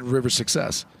and Rivers'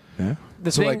 success. Yeah.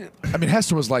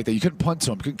 Hester was like that. You couldn't punt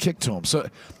to him, couldn't kick to him. So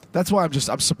that's why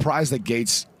I'm surprised that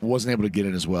Gates wasn't able to get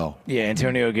in as well. Yeah,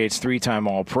 Antonio Gates, 3-time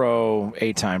All-Pro,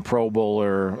 8-time Pro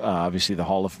Bowler, obviously the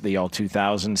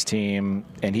All-2000s team,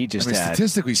 and he just had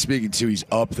statistically speaking, too, he's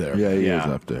up there. Yeah, he is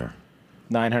up there.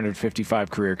 955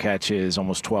 career catches,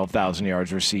 almost 12,000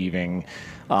 yards receiving.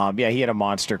 He had a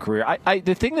monster career.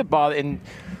 The thing that bothered, and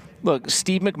look,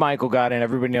 Steve McMichael got in.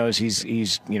 Everybody knows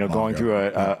he's going through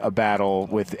a battle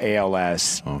with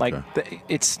ALS. Okay.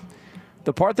 It's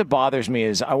the part that bothers me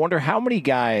is I wonder how many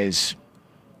guys,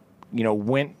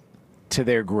 went to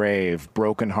their grave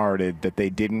brokenhearted that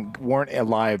they weren't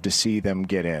alive to see them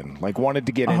get in. Like wanted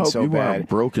to get in so bad. Weren't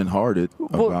brokenhearted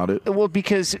about it. Well,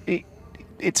 because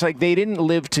it's like they didn't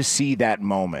live to see that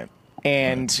moment.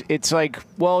 And it's like,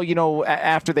 well,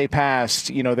 after they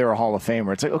passed, they're a Hall of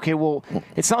Famer. It's like, okay, well,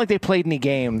 it's not like they played any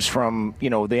games from,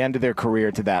 the end of their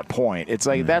career to that point. It's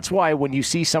like, that's why when you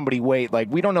see somebody wait, like,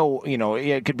 we don't know,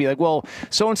 it could be like, well,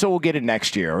 so-and-so will get it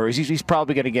next year, or he's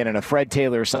probably going to get in a Fred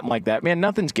Taylor or something like that. Man,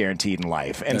 nothing's guaranteed in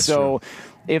life. And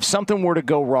if something were to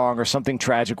go wrong or something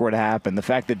tragic were to happen, the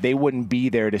fact that they wouldn't be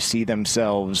there to see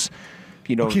themselves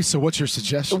okay, so what's your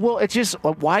suggestion? Well, it's just,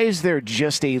 why is there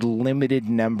just a limited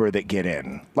number that get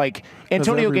in? Like,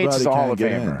 Antonio Gates is a Hall of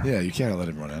Famer. Yeah, you can't let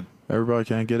everyone in. Everybody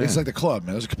can't get in. It's like the club,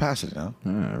 man. There's a capacity now.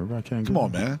 Yeah, everybody can't get in. Come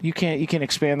on, man. You can't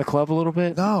expand the club a little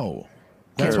bit? No.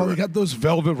 That's why we got those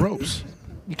velvet ropes.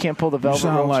 You can't pull the velvet ropes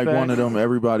You sound like back? one of them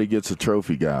everybody gets a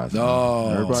trophy guys.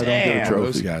 No. Everybody don't get a trophy.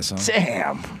 Those guys, huh?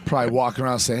 Damn. Probably walking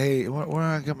around saying, hey, where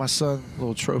I got my son a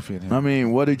little trophy in here? I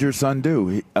mean, what did your son do?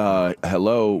 He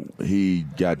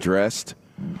got dressed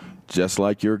just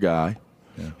like your guy.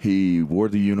 Yeah. He wore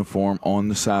the uniform on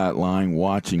the sideline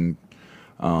watching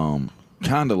kind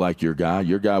of like your guy.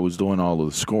 Your guy was doing all of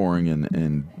the scoring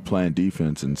and playing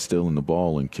defense and stealing the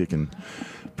ball and kicking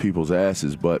people's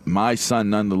asses, but my son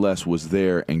nonetheless was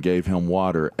there and gave him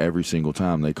water every single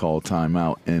time they called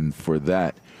timeout, and for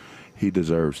that he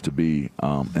deserves to be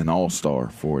an all-star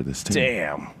for this team.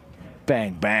 Damn.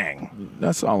 Bang, bang.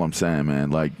 That's all I'm saying, man.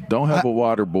 Like, don't have a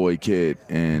water boy kid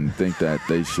and think that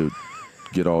they should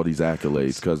get all these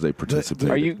accolades because they participated.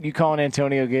 Are you calling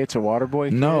Antonio Gates a water boy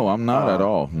kid? No, I'm not at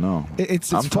all. No. I'm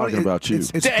talking about you.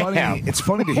 It's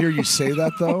funny to hear you say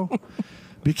that, though.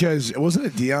 Because wasn't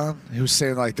it Dion who was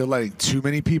saying like they're letting too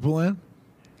many people in,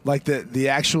 like the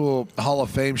actual Hall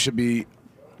of Fame should be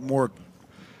more,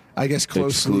 I guess,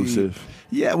 closely exclusive.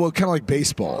 Yeah, well, kind of like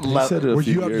baseball. He said it a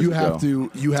few years ago.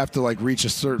 You have to like reach a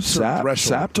certain threshold.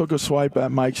 Sapp took a swipe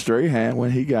at Mike Strahan when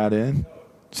he got in.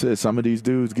 Said some of these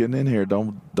dudes getting in here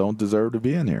don't deserve to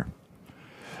be in here.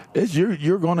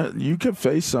 You could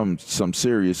face some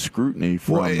serious scrutiny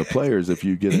from the players if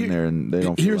you get in there and they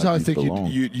don't. Here's feel how like I think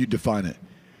you define it.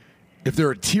 If there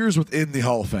are tiers within the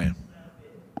Hall of Fame,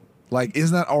 like,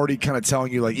 isn't that already kind of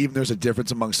telling you, like, even there's a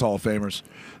difference amongst Hall of Famers?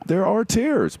 There are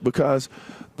tiers because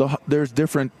there's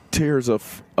different tiers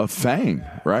of fame,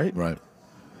 right? Right.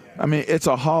 I mean, it's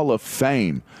a Hall of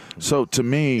Fame. So to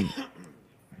me,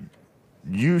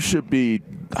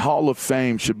 Hall of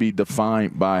Fame should be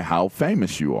defined by how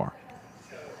famous you are.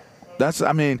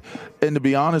 And to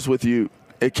be honest with you,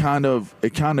 it kind of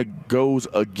goes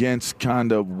against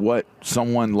kind of what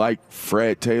someone like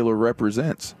Fred Taylor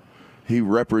represents. He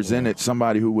represented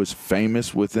somebody who was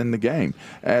famous within the game.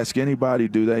 Ask anybody,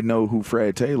 do they know who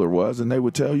Fred Taylor was? And they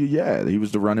would tell you, yeah, he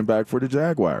was the running back for the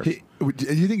Jaguars. Do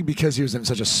you think because he was in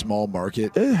such a small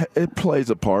market? It plays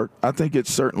a part. I think it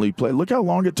certainly played. Look how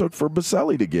long it took for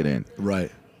Baselli to get in.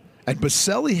 Right. And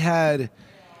Baselli had,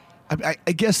 I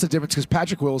guess the difference, because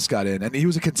Patrick Willis got in, and he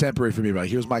was a contemporary for me, right?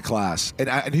 He was my class.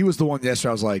 And he was the one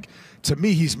yesterday I was like, to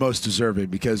me, he's most deserving,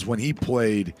 because when he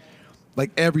played,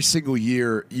 like, every single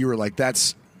year, you were like,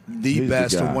 that's the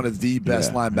best or one of the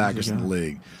best linebackers in the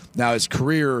league. Now, his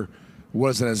career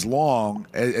wasn't as long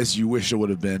as you wish it would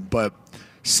have been, but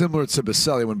similar to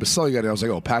Baselli, when Baselli got in, I was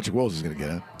like, oh, Patrick Willis is going to get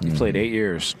in. He played 8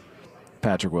 years,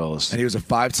 Patrick Willis. And he was a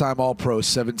 5-time All-Pro,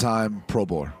 7-time Pro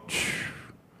Bowler.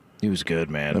 He was good,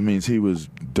 man. That means he was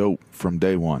dope from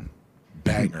day one.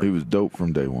 Banger. He was dope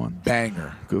from day one.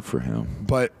 Banger. Good for him.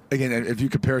 But, again, if you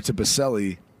compare it to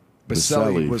Baselli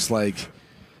was like,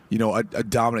 a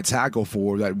dominant tackle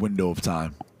for that window of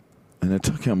time. And it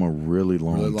took him a really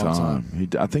long time.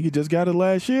 I think he just got it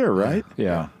last year, right?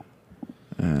 Yeah.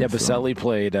 Baselli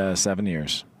played 7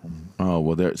 years. Oh,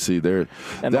 well, that's And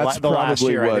the last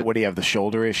year, would he have the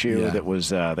shoulder issue that was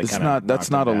that's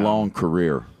not a long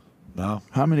career. No.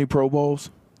 How many Pro Bowls?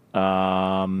 Give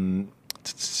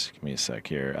me a sec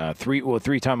here.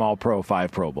 3-time All-Pro,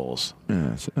 5 Pro Bowls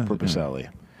for Baselli.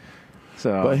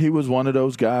 So, but he was one of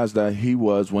those guys that he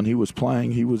was when he was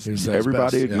playing. He was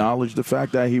everybody best, acknowledged the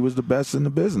fact that he was the best in the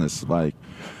business. Like,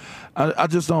 I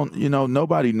just don't.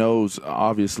 Nobody knows.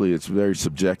 Obviously, it's very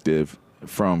subjective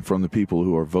from the people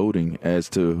who are voting as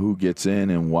to who gets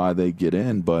in and why they get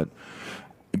in. But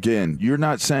again, you're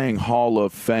not saying Hall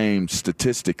of Fame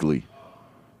statistically.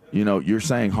 You're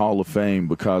saying Hall of Fame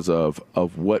because of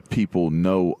what people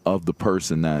know of the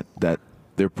person that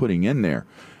they're putting in there.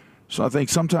 So I think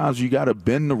sometimes you got to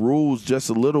bend the rules just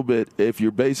a little bit if you're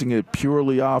basing it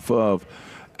purely off of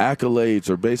accolades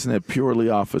or basing it purely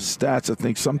off of stats. I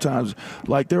think sometimes,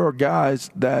 like, there are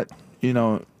guys that,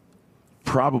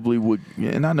 probably would,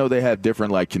 and I know they have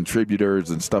different, like, contributors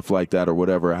and stuff like that or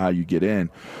whatever, how you get in.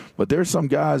 But there's some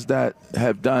guys that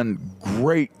have done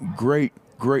great,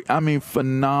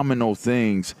 phenomenal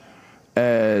things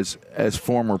as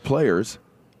former players.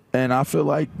 And I feel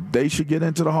like they should get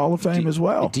into the Hall of Fame as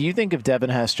well. Do you think if Devin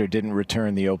Hester didn't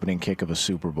return the opening kick of a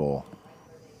Super Bowl,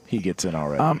 he gets in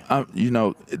already?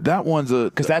 That one's a –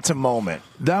 because that's a moment.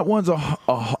 That one's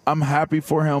I'm happy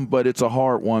for him, but it's a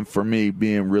hard one for me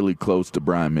being really close to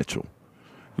Brian Mitchell.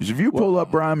 Because if you pull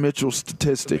up Brian Mitchell's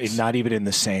statistics – not even in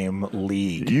the same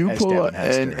league you as pull Devin up,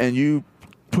 Hester. and you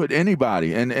put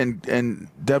anybody, and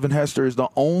Devin Hester is the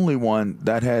only one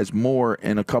that has more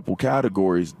in a couple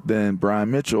categories than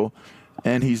Brian Mitchell,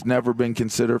 and he's never been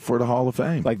considered for the Hall of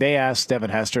Fame. Like, they asked Devin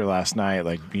Hester last night,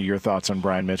 like, your thoughts on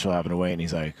Brian Mitchell having to wait, and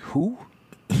he's like, who?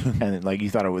 And, like, you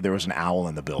thought there was an owl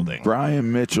in the building.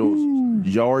 Brian Mitchell's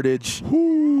yardage,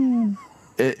 Brian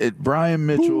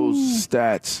Mitchell's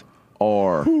stats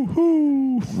are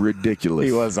ridiculous.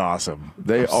 He was awesome.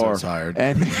 They are. So tired.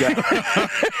 And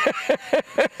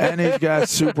he's got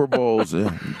Super Bowls.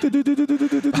 I'm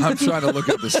trying to look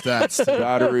at the stats.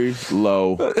 Battery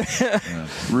low.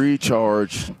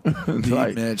 Recharge.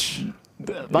 Like, Mitch.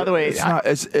 By the way,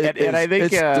 it's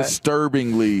it's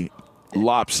disturbingly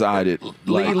lopsided.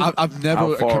 Like, I've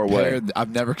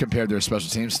never compared their special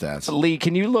team stats. Lee,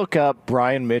 can you look up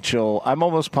Brian Mitchell? I'm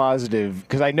almost positive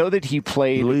because I know that he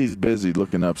played. Lee's busy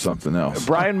looking up something else.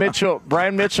 Brian Mitchell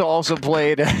also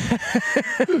played.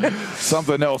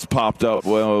 Something else popped up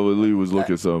while Lee was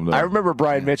looking something up. I remember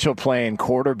Brian Mitchell playing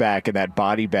quarterback in that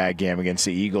body bag game against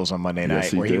the Eagles on Monday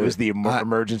night, where he was the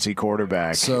emergency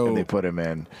quarterback, and they put him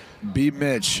in. B.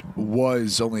 Mitch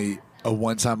was only a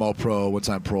one-time All-Pro,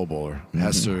 one-time Pro Bowler. Mm-hmm.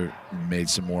 Hester made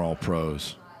some more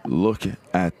All-Pros. Look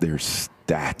at their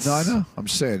stats. No, I know. I'm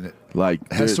just saying it.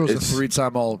 Like, Hester was a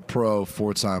three-time All-Pro,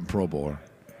 four-time Pro Bowler.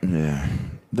 Yeah.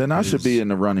 Then I should be in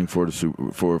the running for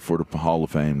the Hall of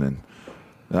Fame. Then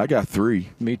I got 3.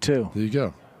 Me too. There you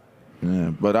go. Yeah,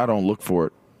 but I don't look for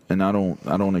it, and I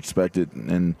don't expect it.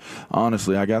 And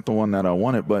honestly, I got the one that I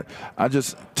wanted, but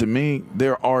to me,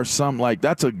 there are some, like,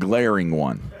 that's a glaring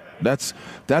one. That's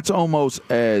almost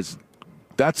as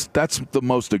that's the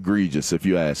most egregious, if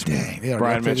you ask me. Dang,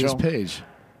 Brian Mitchell page.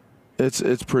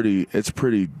 It's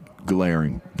pretty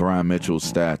glaring, Brian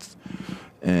Mitchell's stats.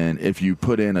 And if you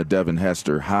put in a Devin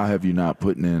Hester, how have you not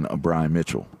put in a Brian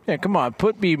Mitchell? Yeah, come on,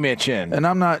 put B. Mitch in. And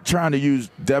I'm not trying to use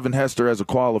Devin Hester as a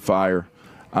qualifier.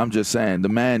 I'm just saying the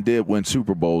man did win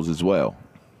Super Bowls as well.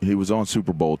 He was on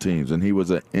Super Bowl teams, and he was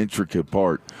an intricate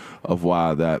part of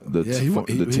why the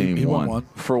team won.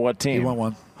 For what team? He won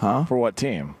one. Huh? For what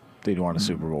team did he win a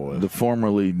Super Bowl with? The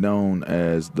formerly known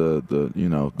as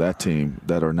that team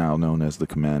that are now known as the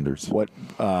Commanders. What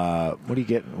do you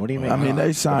get? What do you mean? I mean,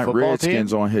 they signed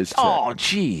Redskins on his check. Oh,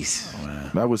 jeez. Oh,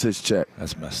 that was his check.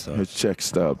 That's messed up. His check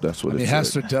stub. That's what it said.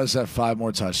 Hester does have 5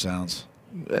 more touchdowns.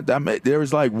 There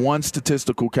was like one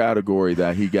statistical category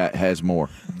that he has more.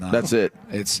 No, that's it.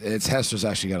 It's Hester's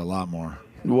actually got a lot more.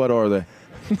 What are they?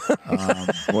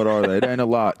 What are they? It ain't a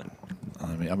lot.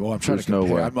 I mean, I'm trying to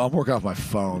compare. I'm working off my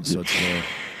phone, so it's good.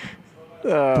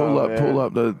 Pull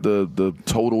up the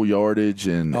total yardage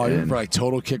and for like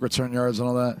total kick return yards and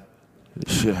all that.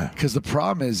 Yeah. Because the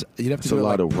problem is you'd have to do it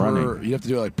like running. You have to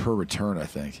do it like per return, I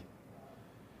think.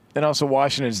 And also,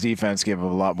 Washington's defense gave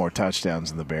up a lot more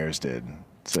touchdowns than the Bears did.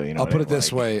 So I'll put it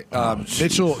this way: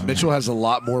 Mitchell has a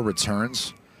lot more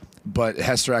returns, but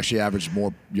Hester actually averaged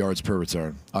more yards per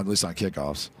return, at least on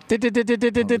kickoffs.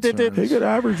 He could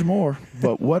average more,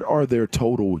 but what are their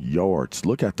total yards?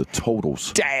 Look at the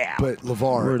totals. Damn. But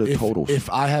LaVar, where are the totals? If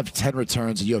I have 10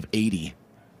 returns and you have 80.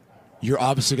 You're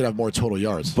obviously going to have more total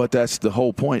yards. But that's the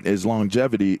whole point is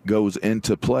longevity goes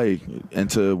into play, and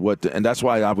that's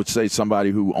why I would say somebody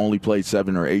who only played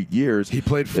 7 or 8 years. He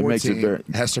played 14. It makes it very,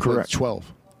 Hester played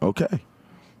 12. Okay.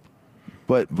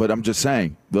 But I'm just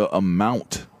saying the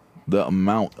amount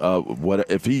of what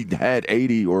if he had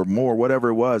 80 or more, whatever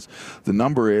it was, the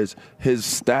number is his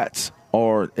stats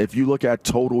or if you look at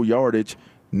total yardage,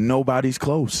 nobody's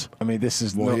close. I mean, this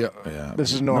is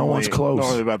this is no normally one's close.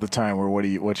 Normally about the time where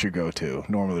what's your go-to?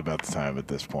 Normally about the time at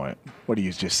this point. What do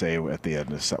you just say at the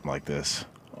end of something like this?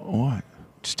 What?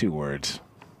 Just 2 words.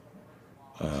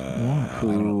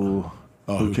 Who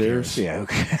cares? Yeah, who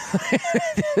cares?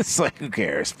 It's like, who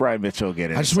cares? Brian Mitchell will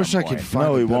get it. I just wish I could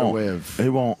find a better way of. He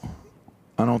won't.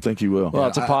 I don't think he will. Well,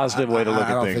 it's a positive way to look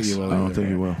at things. I don't think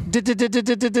he will.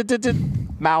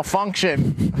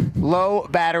 Malfunction. Low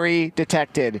battery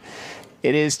detected.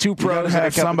 It is 2 pros and a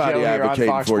have cup somebody of Joe here on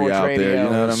advocating Fox for you Sports out Radio. there, you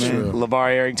know what I mean? LaVar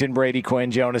Arrington, Brady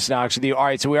Quinn, Jonas Knox with you. All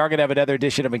right, so we are going to have another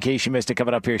edition of In Case You Missed It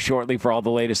coming up here shortly for all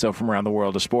the latest from around the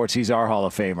world of sports. He's our Hall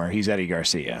of Famer. He's Eddie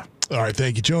Garcia. All right,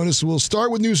 thank you, Jonas. We'll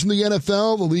start with news from the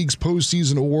NFL. The league's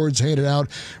postseason awards handed out.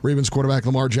 Ravens quarterback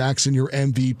Lamar Jackson, your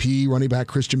MVP. Running back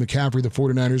Christian McCaffrey, the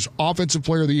 49ers Offensive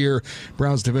Player of the Year.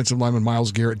 Browns defensive lineman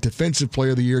Myles Garrett, Defensive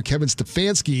Player of the Year. Kevin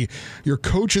Stefanski, your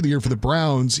Coach of the Year for the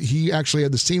Browns. He actually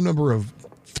had the same number of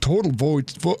total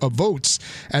votes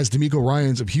as D'Amico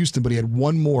Ryans of Houston, but he had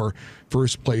one more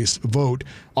first place vote.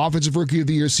 Offensive Rookie of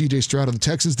the Year, C.J. Stroud of the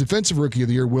Texans. Defensive Rookie of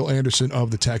the Year, Will Anderson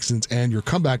of the Texans. And your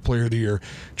Comeback Player of the Year,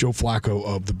 Joe Flacco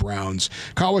of the Browns.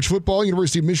 College football,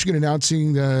 University of Michigan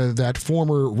announcing that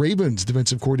former Ravens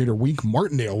defensive coordinator Wink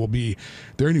Martindale will be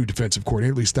their new defensive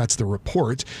coordinator. At least that's the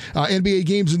report. NBA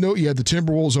games of note, you had the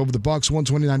Timberwolves over the Bucks,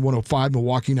 129-105.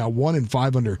 Milwaukee now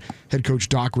 1-5 under head coach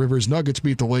Doc Rivers. Nuggets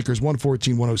beat the Lakers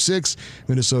 114-106.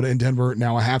 Minnesota and Denver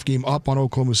now a half game up on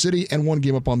Oklahoma City and 1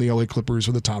 game up on the LA Clippers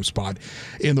for the top spot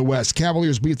in the West.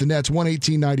 Cavaliers beat the Nets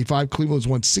 118-95. Cleveland's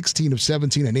won 16 of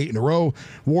 17 and 8 in a row.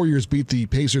 Warriors beat the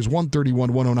Pacers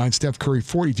 131-109. Steph Curry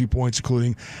 42 points,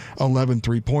 including 11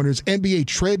 3-pointers. NBA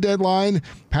trade deadline.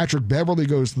 Patrick Beverley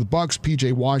goes to the Bucks.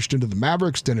 PJ Washington to the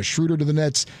Mavericks. Dennis Schroeder to the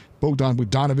Nets. Bogdan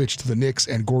Bogdanovic to the Knicks,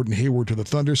 and Gordon Hayward to the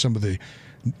Thunder. Some of the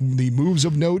moves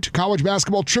of note. College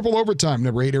basketball triple overtime.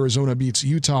 Number 8 Arizona beats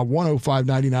Utah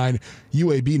 105-99.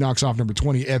 UAB knocks off number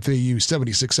 20 FAU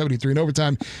 76-73 in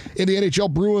overtime. In the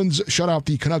NHL, Bruins shut out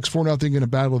the Canucks 4-0 in a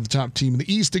battle of the top team in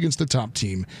the East against the top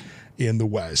team in the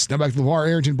West. Now back to LaVar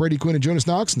Arrington, Brady Quinn, and Jonas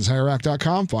Knox in the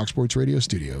TireRack.com Fox Sports Radio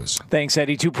studios. Thanks,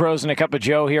 Eddie. 2 pros and a cup of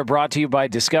Joe here, brought to you by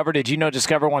Discover. Did you know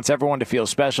Discover wants everyone to feel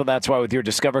special? That's why with your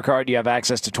Discover card, you have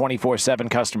access to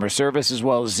 24/7 customer service as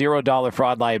well as $0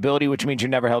 fraud liability, which means you're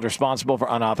never held responsible for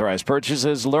unauthorized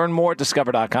purchases. Learn more at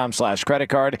discover.com/credit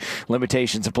card.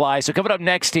 Limitations apply. So coming up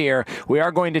next here, we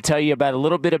are going to tell you about a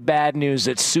little bit of bad news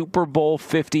that Super Bowl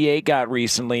 58 got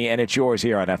recently, and it's yours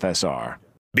here on FSR.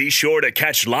 Be sure to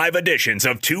catch live editions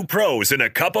of 2 Pros and a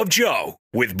Cup of Joe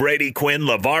with Brady Quinn,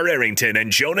 LaVar Arrington, and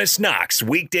Jonas Knox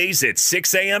weekdays at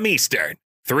 6 a.m. Eastern,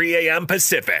 3 a.m.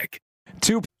 Pacific.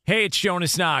 Hey, it's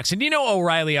Jonas Knox, and you know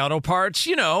O'Reilly Auto Parts.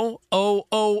 You know,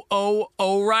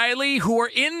 O'Reilly, who are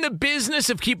in the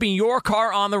business of keeping your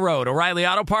car on the road. O'Reilly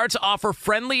Auto Parts offer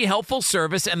friendly, helpful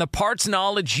service and the parts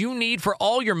knowledge you need for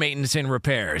all your maintenance and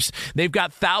repairs. They've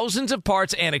got thousands of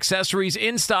parts and accessories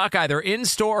in stock, either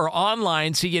in-store or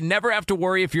online, so you never have to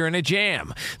worry if you're in a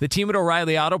jam. The team at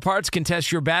O'Reilly Auto Parts can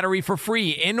test your battery for free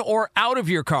in or out of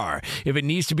your car. If it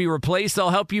needs to be replaced,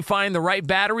 they'll help you find the right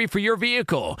battery for your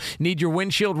vehicle. Need your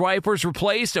windshield wipers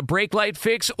replaced, a brake light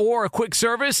fix, or a quick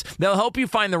service? They'll help you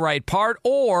find the right part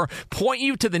or point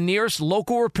you to the nearest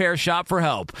local repair shop for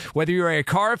help. Whether you're a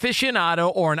car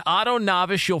aficionado or an auto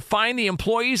novice, you'll find the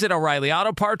employees at O'Reilly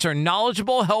Auto Parts are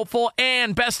knowledgeable, helpful,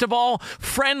 and best of all,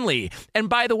 friendly. And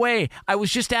by the way, I was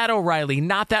just at O'Reilly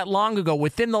not that long ago,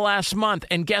 within the last month,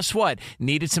 and guess what?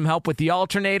 Needed some help with the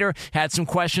alternator, had some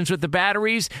questions with the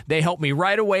batteries. They helped me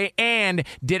right away and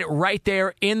did it right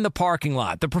there in the parking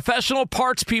lot. The professional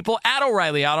parts people at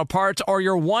O'Reilly Auto Parts are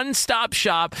your one-stop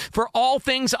shop for all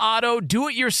things auto,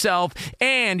 do-it-yourself,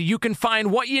 and you can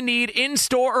find what you need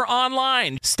in-store or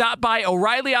online. Stop by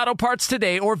O'Reilly Auto Parts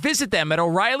today or visit them at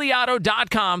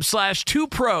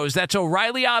O'ReillyAuto.com/2pros. That's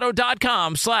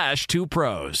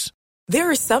O'ReillyAuto.com/2pros.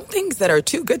 There are some things that are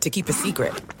too good to keep a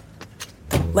secret.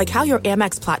 Like how your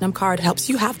Amex Platinum card helps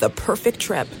you have the perfect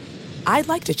trip. I'd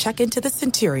like to check into the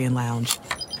Centurion Lounge.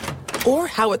 Or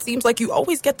how it seems like you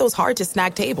always get those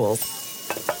hard-to-snag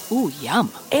tables. Ooh,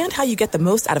 yum. And how you get the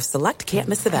most out of select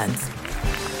can't-miss events.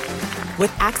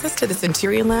 With access to the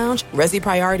Centurion Lounge, Resi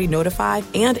Priority Notified,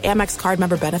 and Amex card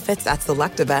member benefits at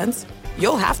select events,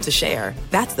 you'll have to share.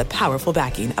 That's the powerful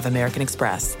backing of American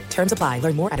Express. Terms apply.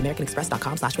 Learn more at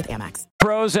americanexpress.com/withAmex.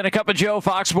 Pros and a Cup of Joe,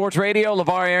 Fox Sports Radio.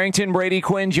 LaVar Arrington, Brady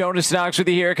Quinn, Jonas Knox with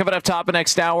you here. Coming up top of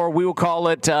next hour, we will call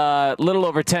it a little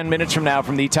over 10 minutes from now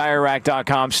from the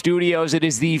TireRack.com studios. It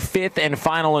is the 5th and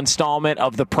final installment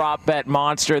of the Prop Bet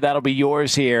Monster. That'll be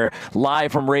yours here,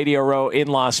 live from Radio Row in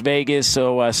Las Vegas.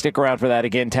 So stick around for that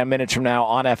again 10 minutes from now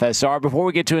on FSR. Before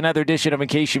we get to another edition of In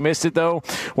Case You Missed It, though,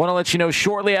 want to let you know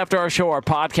shortly after our show, our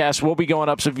podcast will be going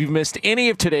up. So if you've missed any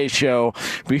of today's show,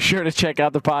 be sure to check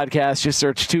out the podcast. Just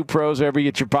search Two Pros wherever you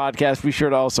get your podcast. Be sure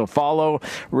to also follow,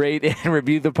 rate, and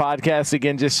review the podcast.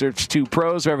 Again, just search Two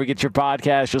Pros wherever you get your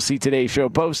podcast. You'll see today's show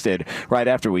posted right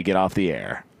after we get off the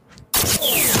air.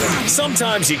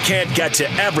 Sometimes you can't get to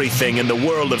everything in the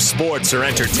world of sports or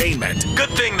entertainment. Good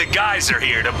thing the guys are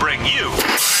here to bring you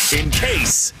In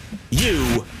Case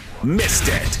You Missed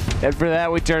It. And for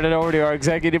that, we turn it over to our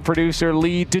executive producer,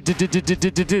 Lee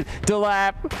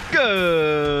Delap.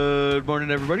 Good morning,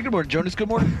 everybody. Good morning, Jonas. Good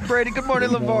morning, Brady. Good morning,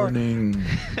 LaVar. Morning.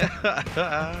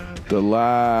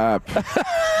 Delap.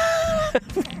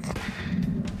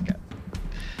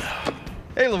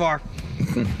 Hey, LaVar.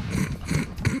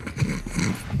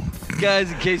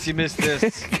 Guys, in case you missed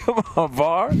this. Come on,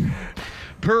 Var.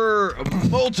 Per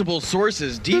multiple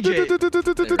sources, DJ.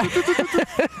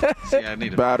 See, I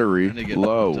need battery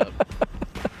low.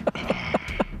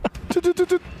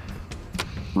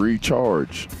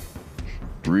 Recharge.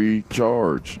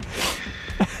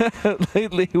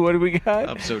 Lately, what do we got?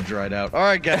 I'm so dried out. All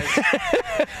right, guys.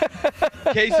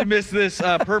 In case you missed this,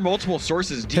 per multiple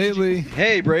sources, DJ. Hey, Lee.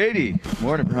 Hey, Brady.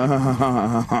 Morning, Brady.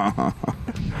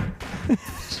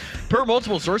 Per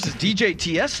multiple sources, DJ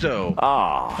Tiesto.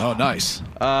 Oh, nice.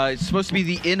 It's supposed to be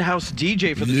the in-house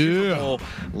DJ for the Super Bowl.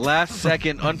 Last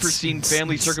second, unforeseen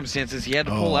family circumstances, he had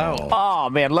to pull out. Oh,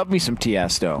 man, love me some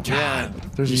Tiesto. Yeah.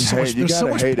 There's so much, you there's so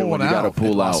gotta much hate it pulling when you gotta out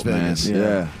pull in Las out, man. Vegas.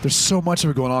 Yeah. There's so much of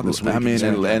it going on this week. I mean,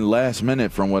 and last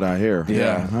minute from what I hear.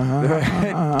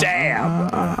 Yeah. Damn.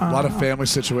 A lot of family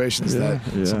situations that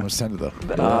someone's tended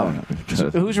though. So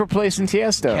who's replacing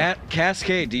Tiesto?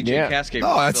 Cascade, DJ Cascade.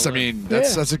 Oh, that's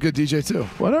a good DJ too.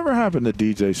 Whatever happened to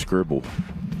DJ Scribble?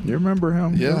 You remember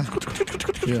him? Yeah.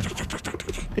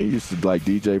 He used to like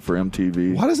DJ for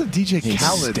MTV. Why doesn't DJ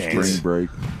Khaled Spring Break?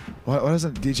 Why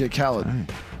doesn't DJ Khaled?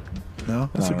 No,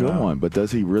 that's a good one. But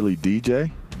does he really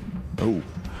DJ? Oh,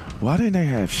 why didn't they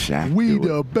have Shaq? We do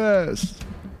the it? best.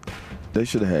 They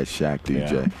should have had Shaq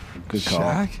DJ. Yeah. Good call.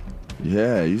 Shaq?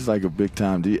 Yeah, he's like a big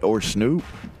time DJ. Or Snoop.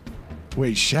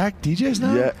 Wait, Shaq DJs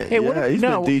now? Yeah, Hey, what yeah, if- he's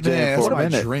no, been DJing man, for that's a my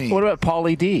minute. dream. What about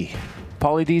Pauly D?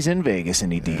 Pauly D's in Vegas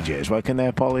and he DJs. Why couldn't they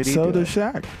have Pauly D? So do does it?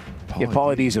 Shaq. Yeah,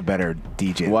 Pauly D's a better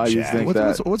DJ Why than you Shaq. think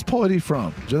that? What's Pauly D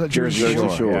from? Jersey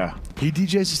Shore. Yeah. He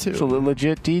DJs too. He's a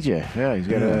legit DJ. Yeah, he's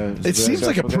got a. It seems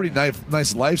like a pretty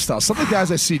nice lifestyle. Some of the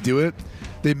guys I see do it,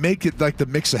 they make it like the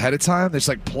mix ahead of time. They just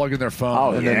like plug in their phone.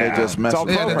 Oh, And then they just mess. all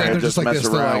programmed. They They're just just like mess this.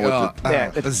 They're around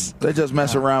like, with the. They just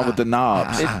mess around with the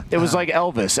knobs. It was like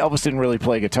Elvis. Elvis didn't really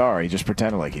play guitar. He just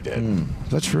pretended like he did.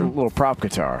 That's A true. little prop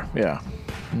guitar. Yeah.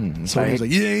 So he was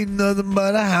like, "You ain't nothing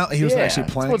but a house." He was actually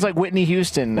playing. It was like Whitney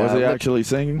Houston. Was he actually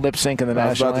singing? lip syncing the I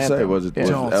was national about to say, anthem. was it Yeah.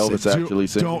 Elvis actually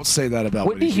singing? Don't say that about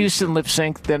Whitney Houston lip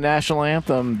synced the national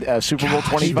anthem, Super Bowl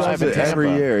 25 He does in it Tampa.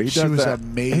 every year. He She does was that.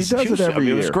 amazing. He does She it every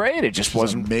year. It was great. It just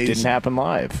was didn't amazing. happen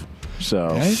live.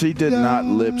 So She did not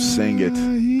lip sing it.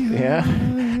 yeah.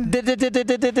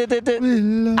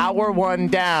 Hour one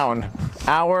down.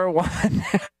 Hour one.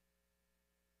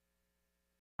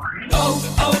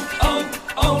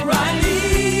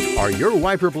 O'Reilly. Are your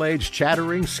wiper blades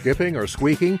chattering, skipping, or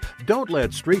squeaking? Don't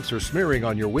let streaks or smearing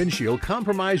on your windshield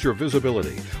compromise your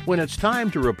visibility. When it's time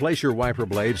to replace your wiper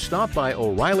blades, stop by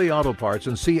O'Reilly Auto Parts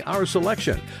and see our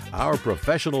selection. Our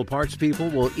professional parts people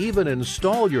will even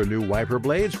install your new wiper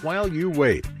blades while you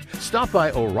wait. Stop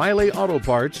by O'Reilly Auto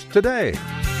Parts today.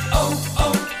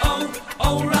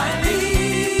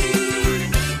 O'Reilly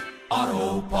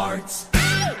Auto Parts.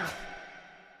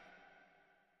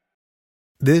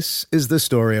 This is the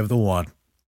story of the one.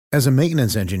 As a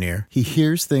maintenance engineer, he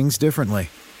hears things differently.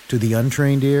 To the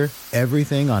untrained ear,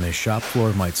 everything on his shop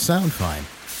floor might sound fine,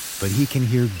 but he can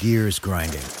hear gears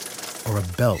grinding or a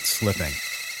belt slipping.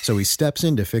 So he steps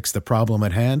in to fix the problem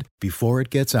at hand before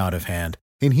it gets out of hand.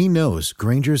 And he knows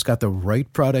Grainger's got the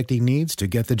right product he needs to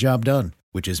get the job done,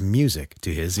 which is music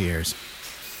to his ears.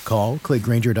 Call, click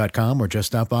Grainger.com, or just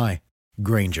stop by.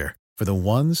 Grainger, for the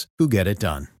ones who get it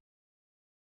done.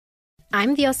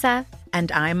 I'm Diosa.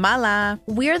 And I'm Mala.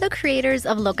 We're the creators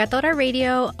of Locatora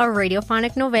Radio, a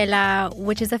radiophonic novela,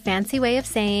 which is a fancy way of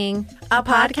saying a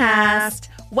podcast.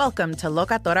 Welcome to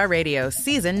Locatora Radio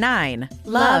Season 9.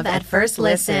 Love at First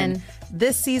Listen.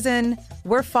 This season,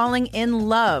 we're falling in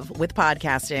love with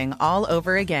podcasting all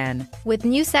over again. With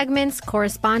new segments,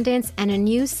 correspondence, and a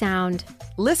new sound.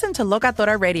 Listen to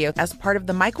Locatora Radio as part of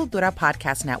the My Cultura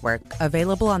Podcast Network,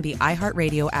 available on the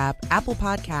iHeartRadio app, Apple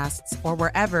Podcasts, or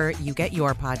wherever you get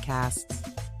your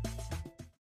podcasts.